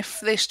point when they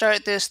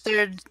start this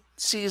 3rd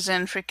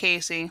season for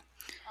Casey,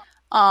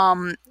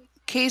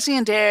 Casey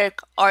and Derek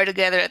are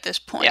together at this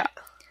point. Yeah.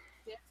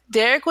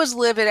 Derek was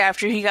livid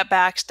after he got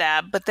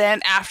backstabbed, but then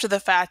after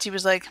the fact, he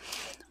was like,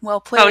 well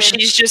played. Oh,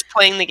 she's just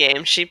playing the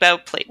game. She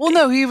outplayed me. Well,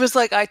 no, he was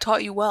like, I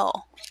taught you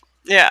well.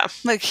 Yeah.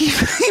 Like,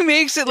 he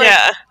makes it like,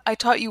 I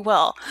taught you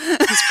well.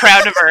 He's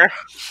proud of her.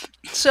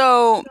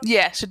 So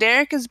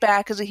Derek is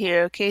back as a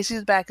hero.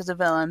 Casey's back as a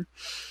villain.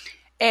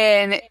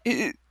 And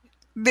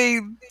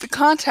the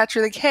contacts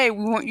are like, hey,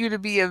 we want you to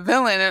be a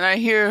villain in our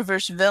hero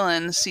versus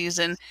villain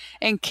season.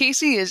 And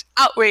Casey is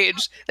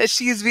outraged that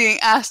she is being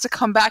asked to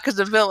come back as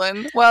a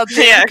villain while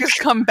Derek has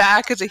come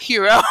back as a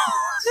hero.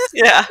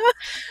 Yeah.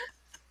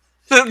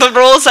 The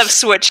roles have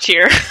switched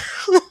here.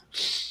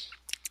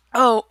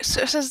 Oh,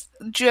 so it says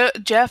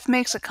Jeff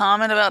makes a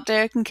comment about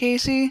Derek and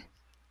Casey?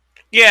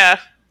 Yeah,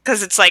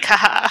 because it's like,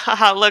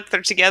 haha, look,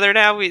 they're together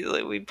now.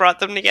 We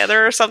brought them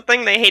together or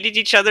something. They hated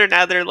each other,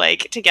 now they're,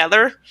 like,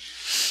 together.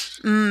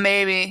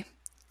 Maybe.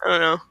 I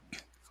don't know.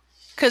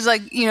 Because,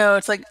 like, you know,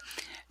 it's like,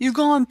 you've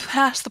gone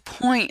past the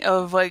point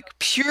of, like,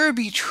 pure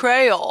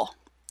betrayal.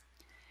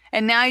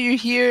 And now you're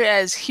here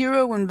as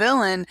hero and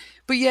villain,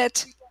 but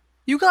yet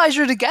you guys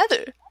are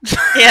together.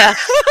 Yeah,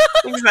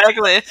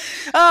 exactly.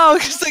 Oh,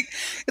 it's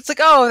like,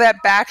 oh, that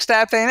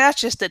backstab thing,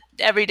 that's just an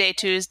everyday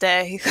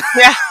Tuesday.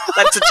 Yeah,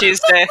 that's a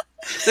Tuesday.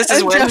 This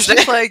is Wednesday.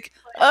 Just like,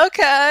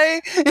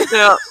 okay.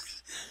 Yeah,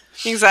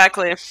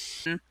 exactly.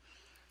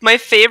 My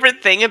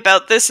favorite thing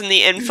about this in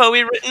the info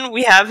we've written,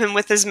 we have him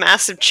with his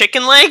massive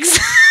chicken legs.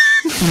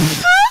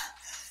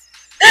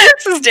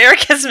 Says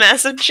Derek has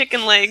massive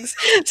chicken legs.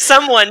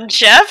 Someone,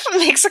 Jeff,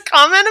 makes a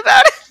comment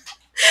about it.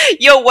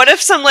 Yo, what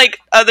if some, like,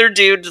 other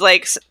dude,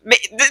 like,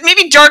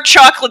 maybe Dark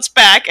Chocolate's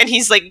back, and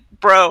he's like,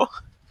 bro,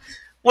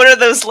 what are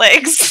those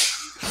legs?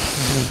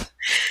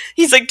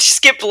 He's like,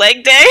 skip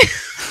leg day?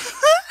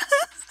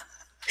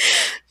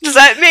 Does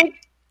that make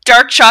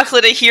Dark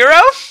Chocolate a hero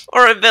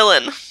or a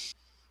villain?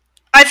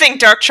 I think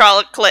Dark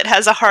Chocolate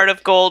has a heart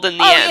of gold in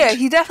the end. Yeah,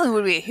 he definitely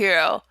would be a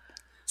hero.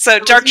 So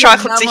Dark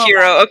Chocolate's a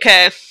hero,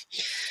 okay.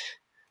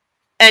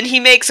 And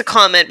he makes a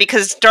comment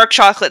because Dark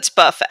Chocolate's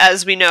buff,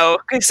 as we know,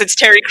 because it's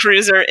Terry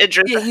Crews or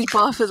Idris. Yeah, he's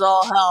buff as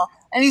all hell.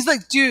 And he's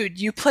like, dude,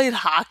 you played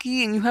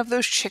hockey and you have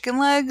those chicken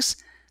legs?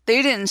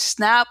 They didn't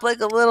snap like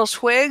a little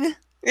twig?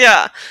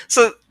 Yeah.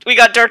 So we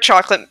got Dark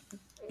Chocolate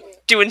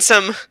doing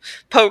some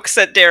pokes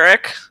at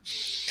Derek.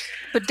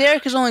 But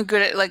Derek is only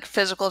good at like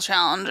physical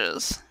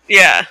challenges.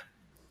 Yeah.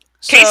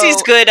 So,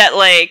 Casey's good at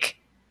like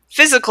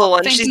physical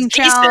ones. She's thinking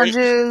decent.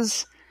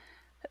 challenges.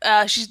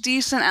 She's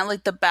decent at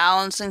like the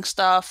balancing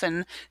stuff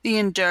and the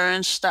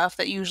endurance stuff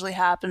that usually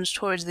happens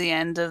towards the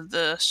end of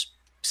the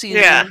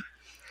season. Yeah.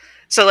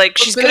 So like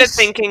she's good at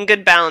thinking,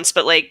 good balance,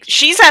 but like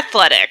she's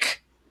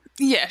athletic.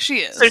 Yeah, she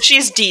is. So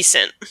she's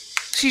decent.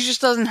 She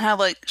just doesn't have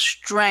like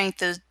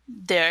strength as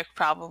Derek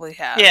probably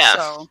has. Yeah.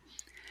 So,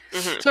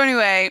 so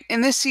anyway,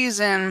 in this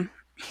season,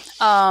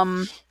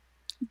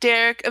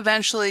 Derek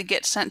eventually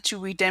gets sent to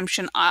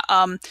Redemption.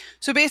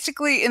 So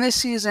basically, in this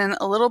season,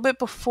 a little bit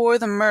before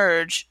the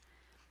merge,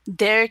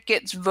 Derek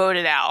gets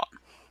voted out.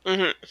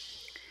 Mm-hmm.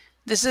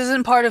 This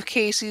isn't part of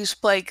Casey's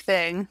Blake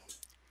thing.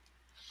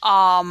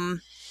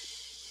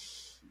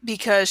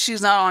 Because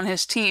she's not on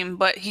his team,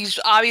 but he's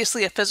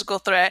obviously a physical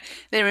threat.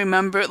 They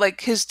remember,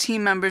 like, his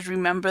team members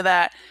remember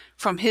that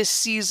from his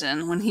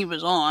season when he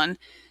was on,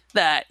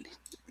 that,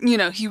 you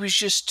know, he was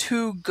just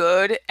too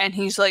good and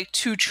he's, like,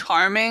 too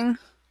charming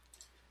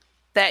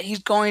that he's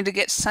going to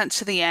get sent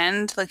to the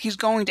end. Like, he's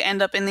going to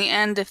end up in the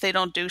end if they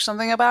don't do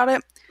something about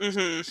it.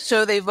 Mm-hmm.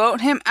 So they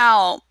vote him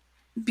out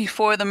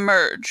before the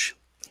merge.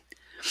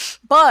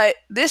 But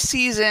this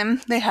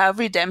season, they have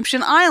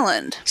Redemption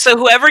Island. So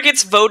whoever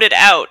gets voted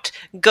out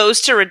goes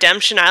to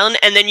Redemption Island,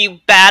 and then you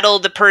battle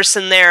the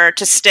person there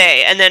to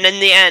stay. And then in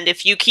the end,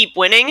 if you keep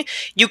winning,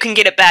 you can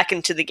get it back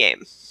into the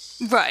game.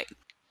 Right.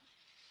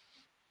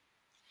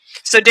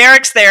 So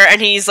Derek's there,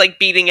 and he's, like,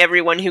 beating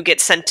everyone who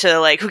gets sent to,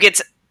 like, who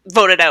gets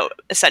voted out,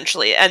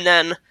 essentially. And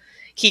then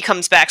he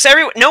comes back.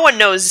 So no one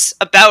knows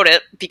about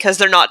it, because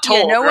they're not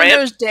told, yeah, no right? one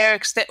knows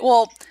Derek's...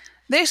 well,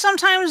 they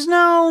sometimes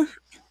know...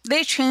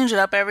 They change it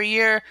up every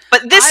year.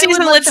 But this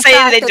season, let's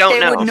say they don't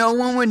know. No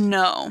one would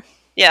know.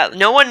 Yeah,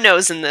 no one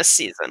knows in this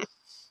season.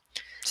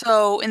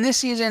 So, in this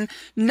season,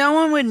 no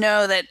one would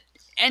know that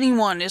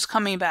anyone is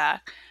coming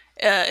back,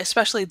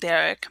 especially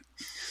Derek.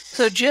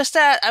 So,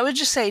 I would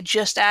just say,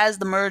 just as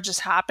the merge is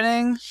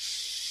happening,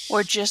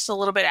 or just a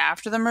little bit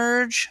after the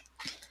merge,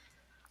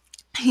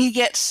 he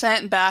gets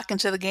sent back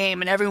into the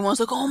game, and everyone's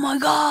like, oh my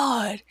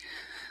god!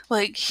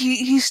 Like,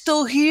 he's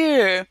still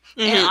here.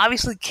 Mm-hmm. And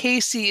obviously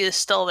Casey is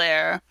still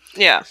there.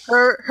 Yeah.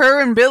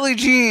 Her and Billie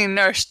Jean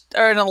are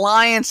an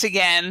alliance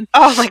again.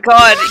 Oh my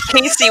god,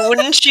 Casey,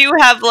 wouldn't you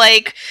have,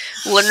 like,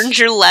 learned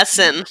your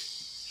lesson?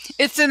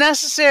 It's a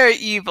necessary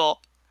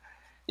evil.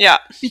 Yeah.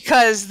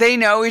 Because they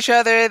know each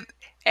other,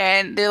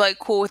 and they're, like,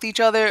 cool with each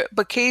other,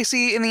 but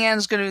Casey, in the end,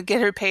 is going to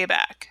get her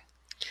payback.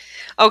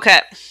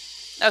 Okay.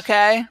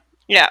 Okay?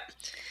 Yeah.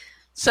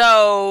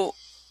 So,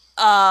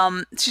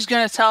 she's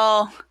going to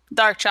tell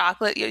Dark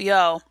Chocolate,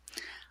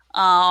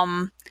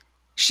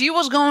 she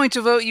was going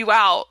to vote you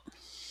out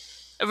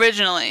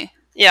originally.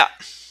 Yeah.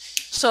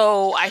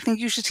 So I think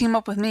you should team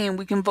up with me and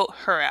we can vote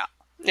her out.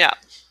 Yeah.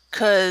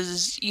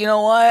 Because, you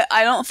know what?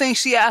 I don't think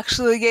she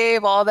actually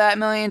gave all that $1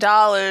 million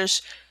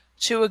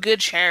to a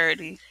good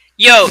charity.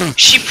 Yo,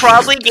 she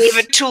probably gave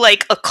it to,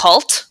 like, a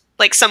cult?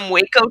 Like some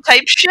Waco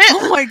type shit?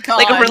 Oh my god.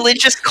 Like a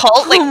religious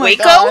cult, like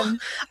Waco? God.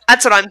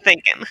 That's what I'm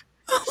thinking.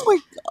 Oh my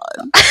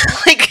god.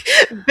 Like,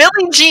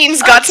 Billie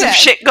Jean's got some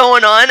shit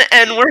going on,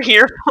 and we're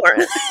here for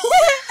it.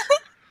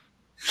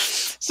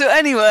 So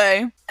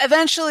anyway,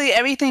 eventually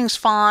everything's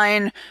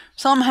fine.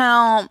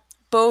 Somehow,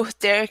 both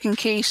Derek and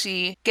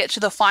Casey get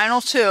to the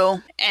final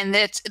two, and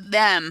it's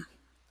them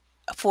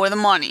for the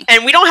money.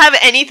 And we don't have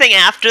anything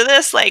after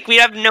this? Like, we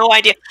have no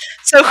idea.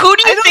 So who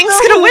do you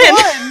think's gonna win?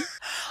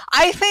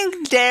 I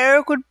think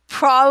Derek would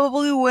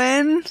probably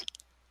win.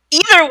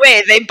 Either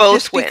way, they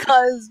both win.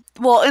 Because,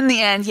 well, in the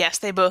end, yes,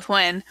 they both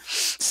win.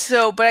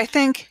 So, but I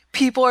think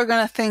people are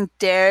going to think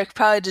Derek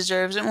probably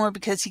deserves it more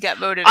because he got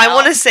voted out. I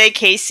want to say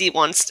Casey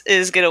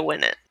is going to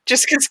win it.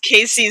 Just because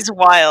Casey's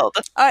wild.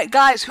 Alright,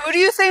 guys, who do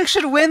you think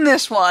should win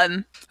this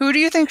one? Who do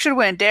you think should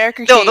win, Derek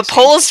or Casey? No, the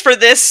polls for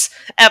this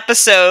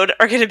episode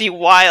are going to be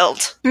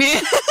wild.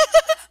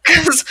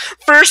 Because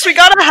first we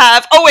got to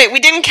have... Oh, wait, we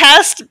didn't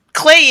cast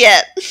Clay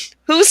yet.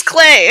 Who's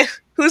Clay?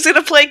 Who's going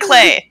to play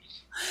Clay?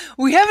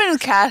 We haven't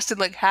casted,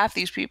 like, half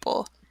these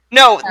people.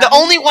 No, the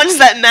only ones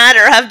that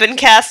matter have been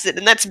casted,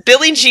 and that's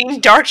Billie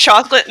Jean, Dark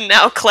Chocolate, and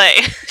now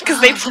Clay.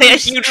 Because they play a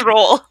huge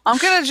role. I'm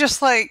gonna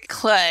just, like,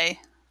 Clay.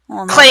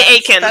 Well, no, Clay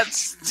Aiken.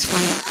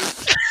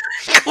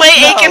 Clay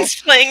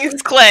Aiken's playing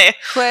his Clay.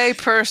 Clay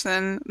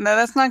person. No,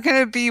 that's not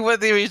gonna be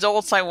what the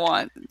results I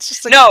want. It's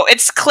just like... No,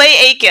 it's Clay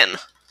Aiken.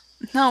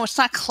 No, it's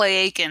not Clay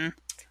Aiken.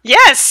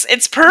 Yes,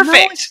 it's perfect.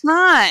 No, it's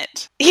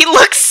not. He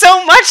looks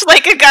so much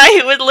like a guy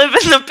who would live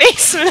in the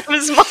basement of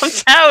his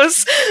mom's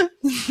house.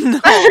 No.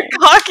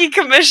 Hockey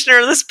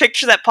commissioner, this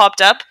picture that popped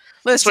up.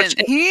 Listen,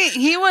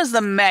 he was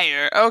the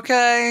mayor,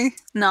 okay?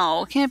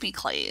 No, it can't be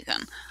Clay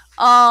Aiken.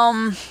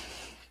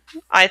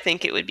 I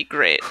think it would be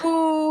great.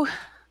 Who...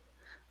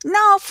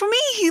 No, for me,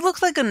 he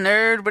looks like a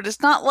nerd, but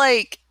it's not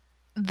like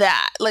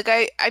that. Like,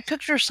 I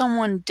picture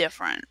someone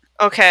different.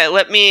 Okay,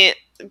 let me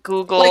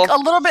Google... Like, a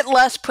little bit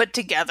less put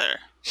together.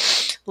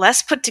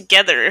 Less put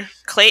together.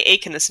 Clay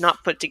Aiken is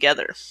not put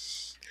together.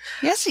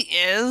 Yes, he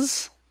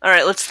is. All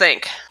right, let's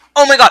think.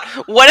 Oh my god,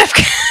 what if...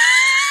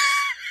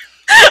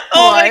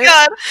 Oh my What?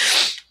 god.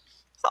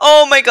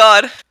 Oh my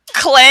god.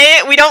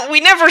 Clay, we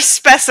never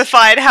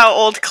specified how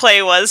old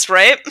Clay was,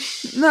 right?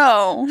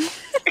 No.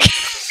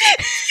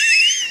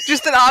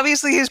 Just that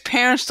obviously his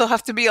parents still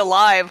have to be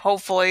alive,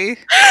 hopefully.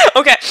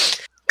 Okay.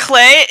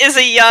 Clay is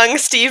a young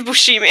Steve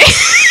Buscemi.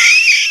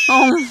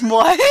 Oh,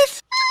 what?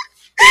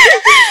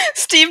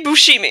 Steve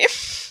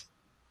Buscemi.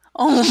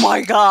 Oh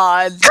my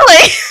god.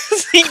 Clay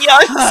is a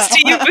young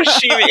Steve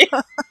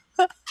Buscemi.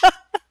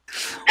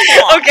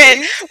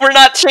 Okay, we're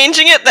not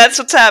changing it. That's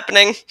what's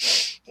happening.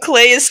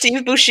 Clay is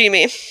Steve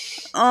Buscemi.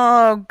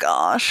 Oh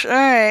gosh.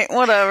 Alright,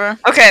 whatever.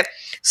 Okay,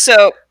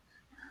 so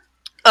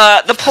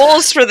the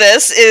polls for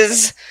this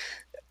is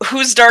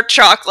who's dark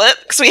chocolate,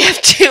 because we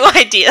have 2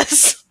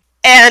 ideas,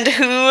 and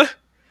who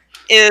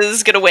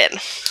is gonna win.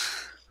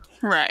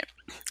 Right.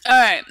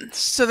 Alright.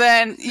 So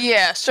then,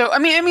 yeah. So, I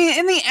mean,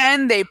 in the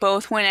end, they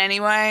both win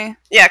anyway.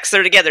 Yeah, because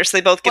they're together, so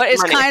they both get But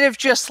it's money. kind of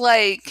just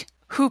like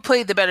who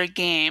played the better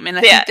game. And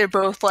I Yeah. think they're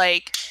both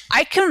like...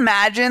 I can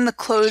imagine the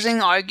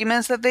closing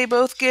arguments that they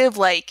both give,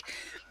 like...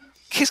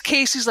 Because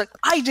Casey's like,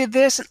 I did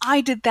this and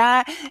I did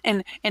that,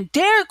 and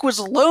Derek was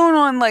alone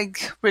on,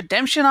 like,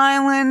 Redemption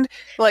Island.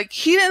 Like,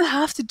 he didn't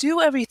have to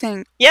do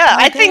everything. Yeah, all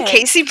I think day.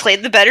 Casey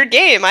played the better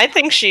game. I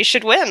think she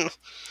should win.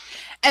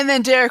 And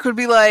then Derek would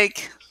be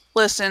like,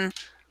 listen,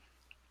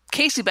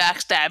 Casey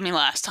backstabbed me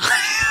last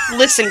time.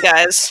 Listen,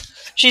 guys,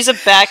 she's a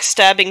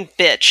backstabbing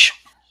bitch.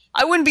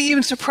 I wouldn't be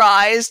even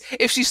surprised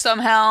if she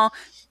somehow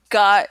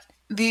got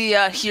the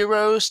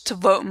heroes to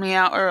vote me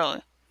out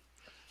early.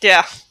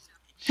 Yeah.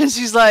 And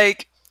she's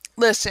like,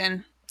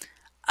 listen,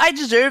 I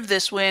deserve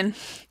this win.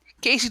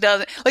 Casey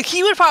doesn't. Like,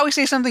 he would probably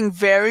say something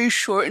very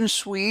short and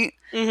sweet,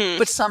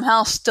 but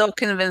somehow still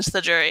convince the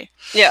jury.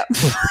 Yeah.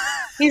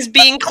 He's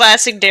being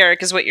classic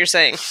Derek, is what you're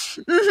saying.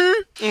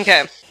 Mm-hmm.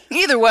 Okay.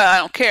 Either way, I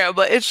don't care,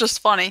 but it's just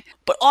funny.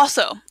 But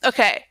also,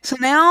 okay, so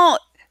now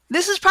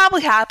this has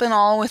probably happened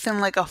all within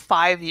like a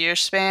 5-year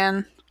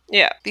span.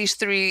 Yeah. These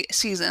 3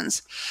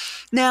 seasons.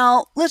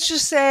 Now, let's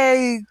just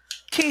say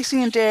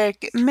Casey and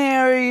Derek get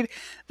married.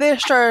 They're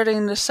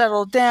starting to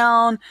settle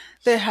down.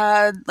 They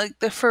had like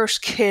their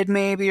first kid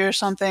maybe or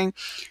something.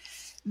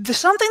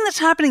 Something that's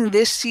happening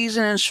this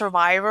season in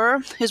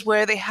Survivor is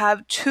where they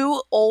have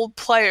 2 old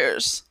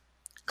players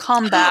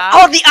come back.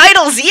 Oh, the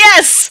idols,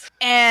 yes!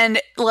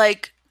 And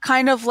like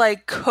kind of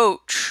like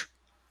coach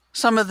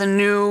some of the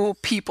new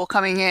people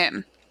coming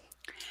in.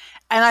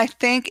 And I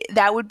think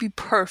that would be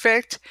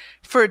perfect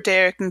for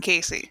Derek and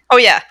Casey. Oh,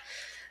 yeah.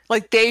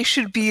 Like, they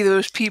should be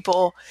those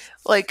people,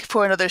 like,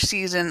 for another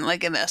season,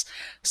 like, in this.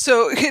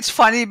 So, it's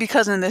funny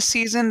because in this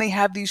season, they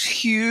have these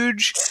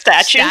huge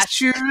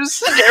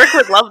statues Derek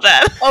would love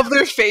that. of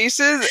their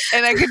faces,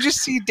 and I could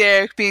just see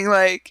Derek being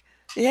like,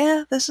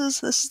 yeah, this is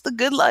the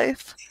good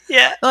life.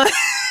 Yeah.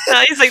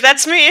 He's like,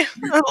 that's me.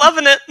 I'm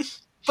loving it.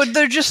 But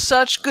they're just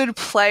such good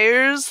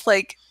players,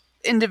 like,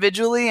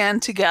 individually and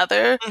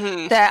together,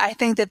 that I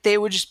think that they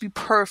would just be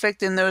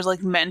perfect in those,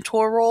 like,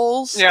 mentor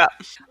roles. Yeah.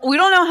 We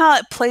don't know how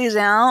it plays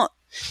out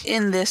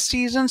in this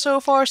season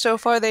so far. So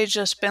far, they've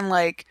just been,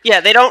 like...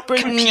 Yeah, they don't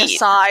bringing compete.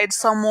 aside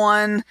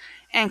someone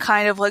and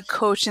kind of, like,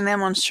 coaching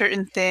them on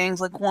certain things.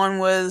 Like, one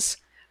was...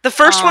 The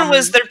first one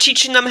was they're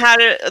teaching them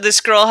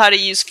this girl how to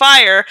use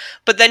fire,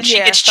 but then she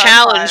gets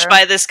challenged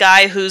by this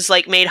guy who's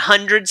like made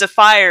hundreds of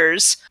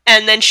fires,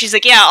 and then she's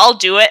like, yeah, I'll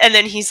do it, and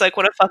then he's like,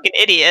 what a fucking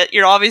idiot,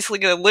 you're obviously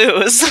gonna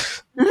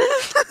lose.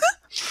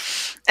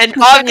 And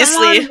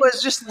obviously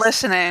was just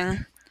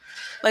listening,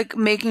 like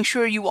making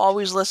sure you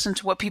always listen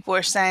to what people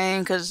are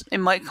saying, because it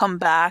might come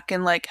back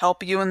and like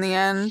help you in the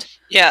end.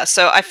 Yeah,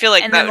 so I feel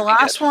like and then the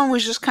last one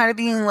was just kind of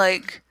being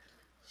like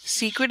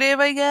secretive,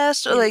 I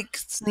guess, or like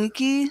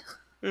sneaky.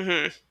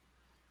 I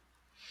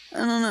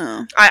don't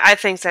know. I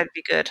think that'd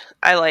be good.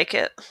 I like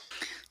it.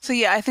 So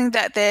yeah, I think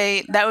that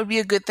that would be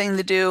a good thing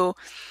to do,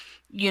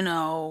 you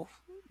know,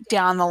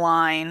 down the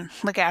line,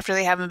 like after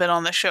they haven't been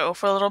on the show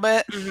for a little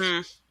bit.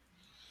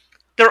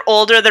 They're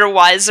older, they're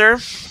wiser.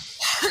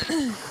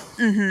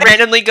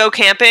 Randomly go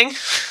camping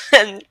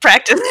and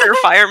practice their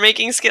fire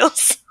making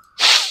skills.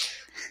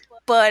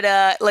 But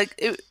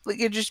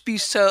it'd just be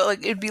so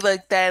like it'd be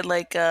like that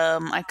like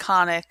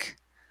iconic,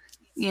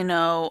 you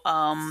know,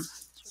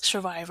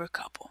 Survivor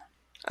couple.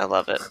 I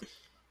love it.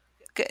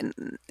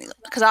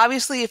 Because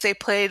obviously, if they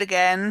played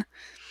again,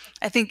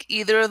 I think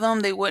either of them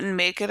they wouldn't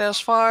make it as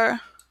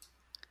far.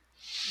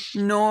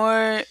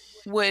 Nor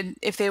would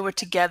if they were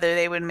together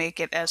they would make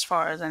it as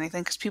far as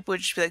anything. Because people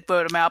would just be like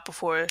vote them out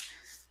before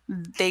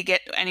they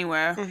get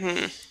anywhere.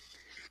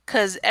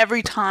 Because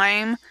every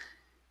time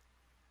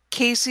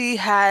Casey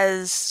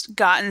has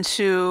gotten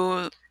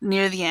to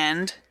near the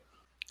end,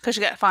 because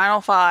you got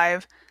Final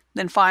 5,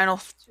 then Final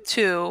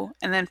 2,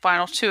 and then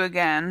Final 2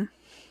 again.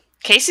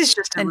 Casey's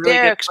just a and really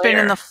Derek's good player.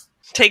 been in the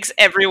takes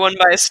everyone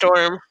by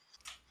storm.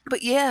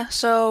 But yeah,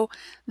 so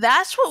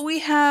that's what we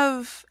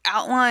have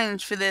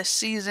outlined for this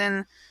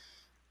season,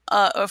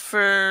 or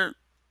for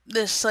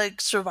this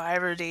like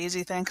Survivor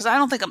Daisy thing, because I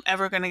don't think I'm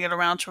ever going to get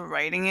around to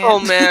writing it. Oh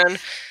man,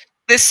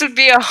 this would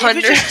be 100.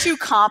 If it's just too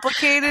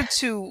complicated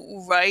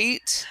to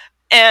write.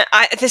 And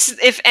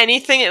if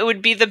anything, it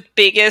would be the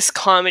biggest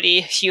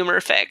comedy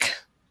humor fic.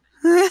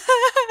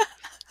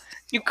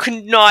 You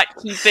could not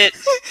keep it.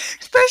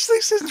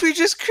 Especially since we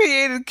just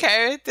created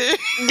characters.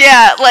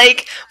 Yeah,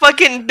 like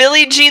fucking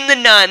Billie Jean the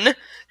nun,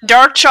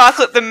 Dark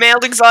Chocolate the male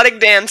exotic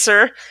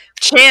dancer,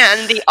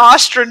 Chan the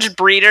ostrich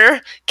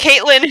breeder,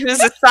 Caitlin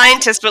who's a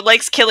scientist but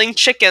likes killing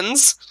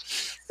chickens,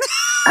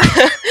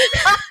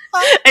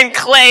 and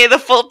Clay the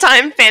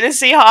full-time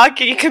fantasy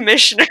hockey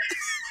commissioner.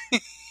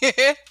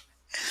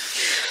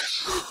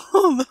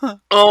 Hold on.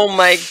 Oh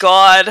my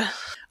god.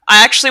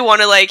 I actually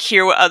want to like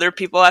hear what other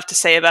people have to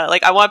say about it.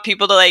 Like I want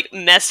people to like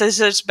message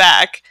us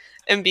back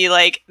and be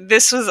like,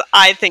 this was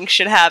I think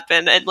should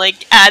happen, and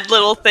like add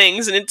little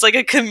things, and it's like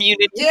a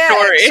community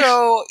story.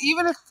 So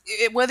even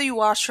if whether you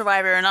watch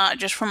Survivor or not,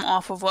 just from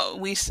off of what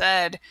we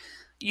said,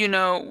 you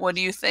know, what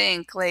do you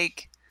think?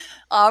 Like,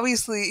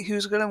 obviously,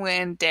 who's gonna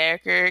win,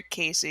 Derek or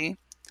Casey?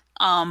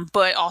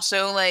 But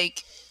also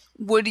like,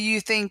 what do you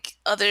think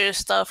other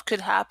stuff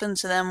could happen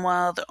to them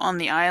while they're on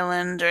the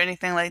island or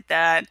anything like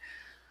that?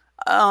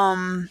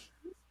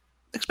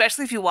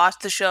 Especially if you watch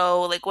the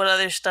show, like what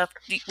other stuff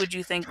would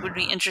you think would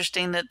be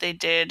interesting that they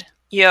did?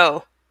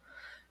 Yo,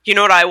 you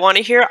know what I want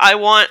to hear? I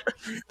want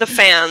the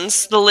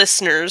fans, the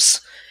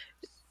listeners,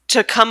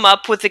 to come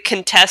up with a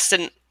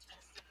contestant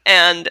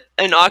and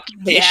an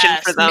occupation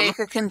for them. Make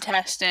a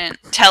contestant.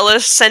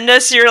 Send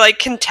us your like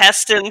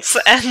contestants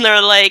and their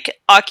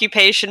like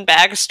occupation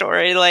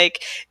backstory,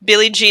 like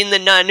Billie Jean the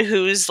nun,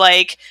 who's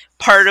like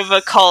part of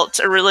a cult,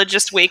 a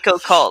religious Waco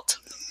cult.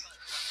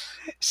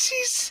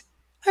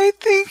 I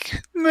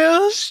think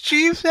Meryl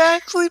Streep's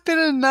actually been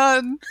a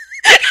nun.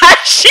 Has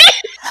she?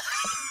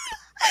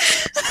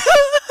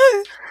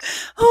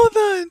 Hold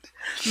on.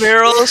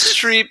 Meryl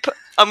Streep.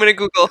 I'm gonna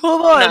Google.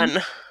 Hold on.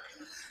 Nun.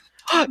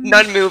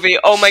 Nun movie.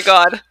 Oh my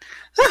god.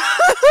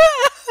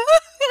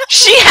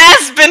 She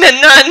has been a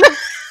nun.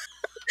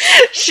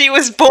 She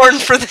was born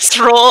for this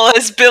role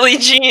as Billie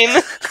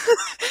Jean.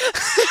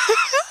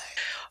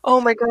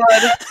 Oh my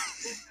god.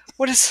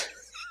 What is...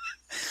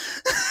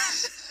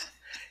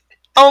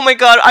 Oh my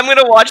god, I'm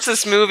gonna watch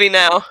this movie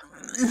now.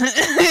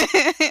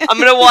 I'm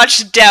gonna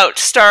watch Doubt,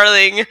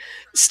 starring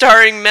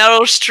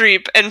Meryl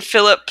Streep and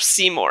Philip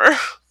Seymour.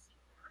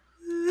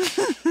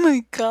 Oh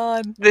my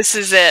god. This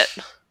is it.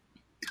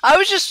 I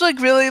was just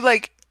like really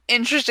like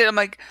interested. I'm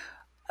like,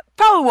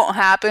 probably won't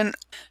happen.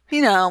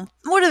 You know,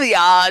 what are the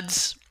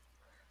odds?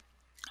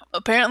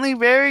 Apparently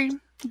very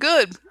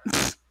good.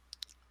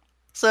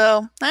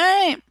 So,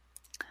 alright.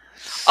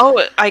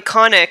 Oh,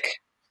 iconic.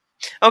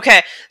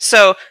 Okay,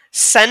 so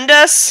send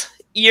us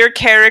your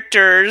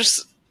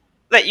characters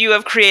that you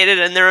have created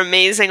and their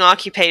amazing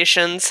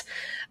occupations.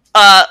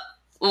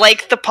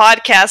 Like the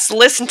podcast,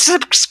 listen,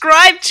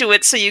 subscribe to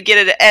it so you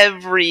get it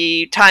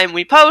every time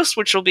we post,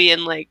 which will be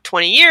in like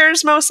 20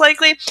 years, most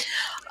likely.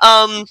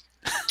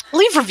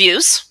 Leave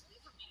reviews.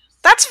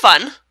 That's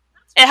fun.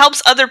 It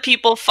helps other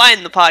people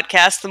find the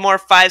podcast. The more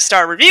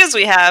 5-star reviews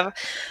we have,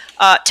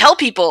 tell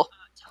people.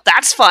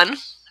 That's fun.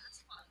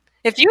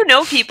 If you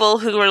know people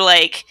who are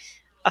like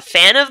a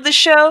fan of the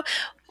show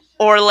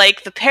or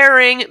like the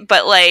pairing,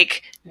 but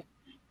like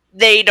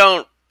they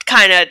don't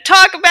kind of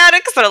talk about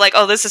it because they're like,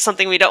 oh, this is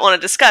something we don't want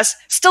to discuss,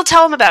 still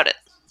tell them about it.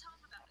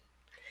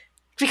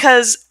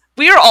 Because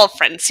we are all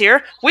friends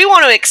here. We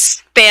want to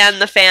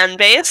expand the fan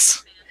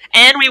base,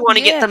 and we want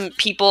to get them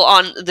people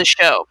on the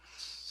show.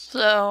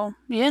 So,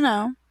 you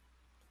know.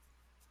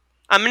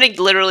 I'm going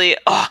to literally...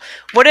 Oh,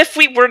 what if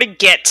we were to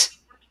get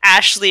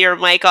Ashley or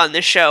Mike on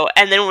the show,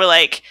 and then we're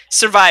like,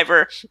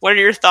 Survivor, what are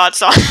your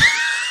thoughts on...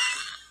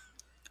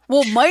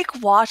 Well,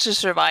 Mike watches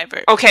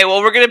Survivor. Okay,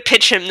 well, we're going to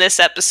pitch him this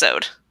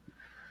episode.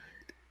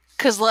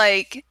 Because,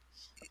 like,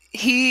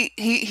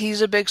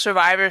 he's a big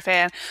Survivor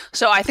fan.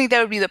 So I think that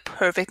would be the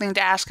perfect thing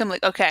to ask him.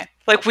 Like, okay.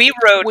 Like, we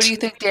wrote... What do you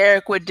think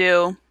Derek would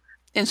do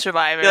in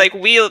Survivor? Like,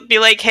 we'll be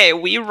like, hey,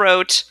 we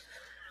wrote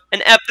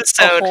an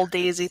episode... A whole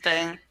Daisy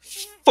thing.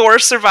 For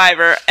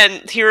Survivor,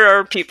 and here are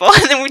our people.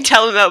 And then we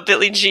tell them about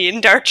Billie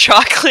Jean, Dark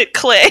Chocolate,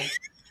 Clay.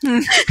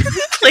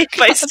 Played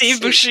by Steve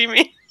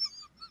Buscemi.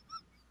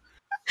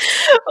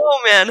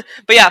 Oh, man.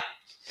 But yeah,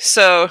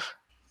 so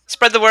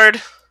spread the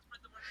word.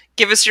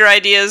 Give us your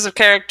ideas of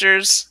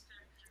characters.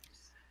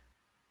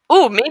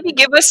 Ooh, maybe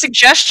give us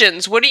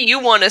suggestions. What do you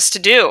want us to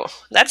do?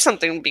 That's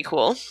something that would be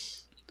cool.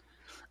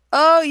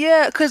 Oh,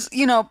 yeah, because,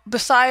 you know,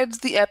 besides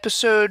the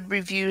episode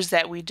reviews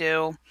that we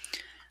do,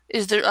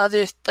 is there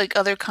other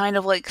kind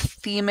of, like,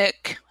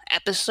 themic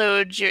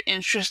episodes you're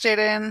interested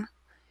in?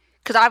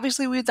 Because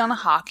obviously we've done a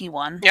hockey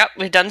one. Yep,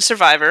 we've done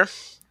Survivor.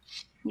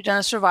 We've done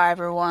a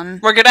Survivor one.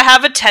 We're going to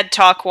have a TED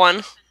Talk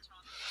one.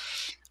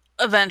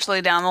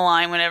 Eventually down the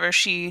line, whenever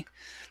she...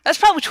 That's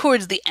probably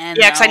towards the end,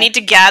 Yeah, because I need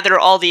to gather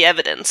all the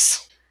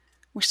evidence.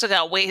 We still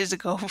got ways to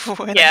go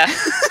before that. Yeah.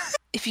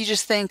 If you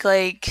just think,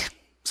 like,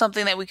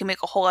 something that we can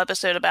make a whole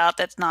episode about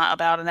that's not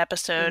about an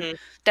episode,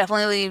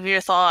 definitely leave your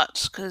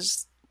thoughts,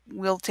 because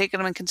we'll take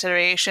them in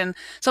consideration.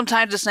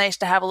 Sometimes it's nice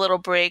to have a little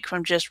break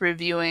from just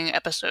reviewing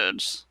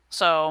episodes.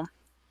 So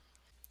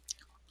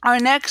our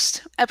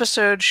next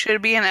episode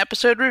should be an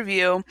episode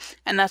review,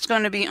 and that's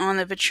going to be on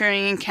the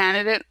Veturian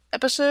Candidate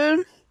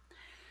episode.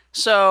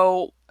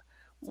 So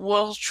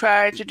we'll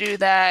try to do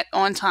that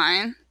on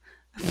time.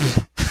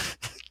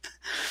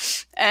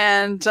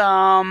 And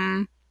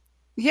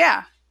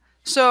yeah.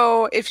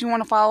 So if you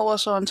want to follow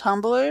us on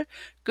Tumblr,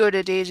 go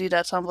to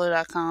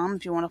daisy.tumblr.com.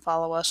 If you want to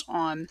follow us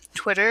on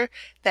Twitter,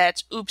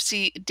 that's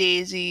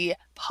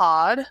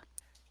oopsiedaisypod.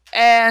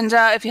 And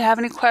if you have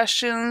any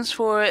questions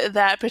for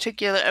that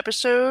particular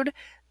episode,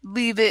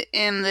 leave it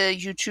in the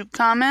YouTube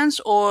comments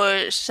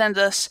or send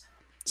us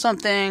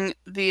something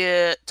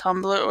via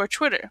Tumblr or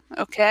Twitter,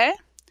 okay?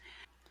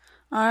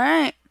 All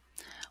right.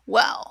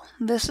 Well,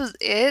 this is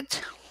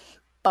it.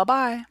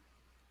 Bye-bye.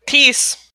 Peace.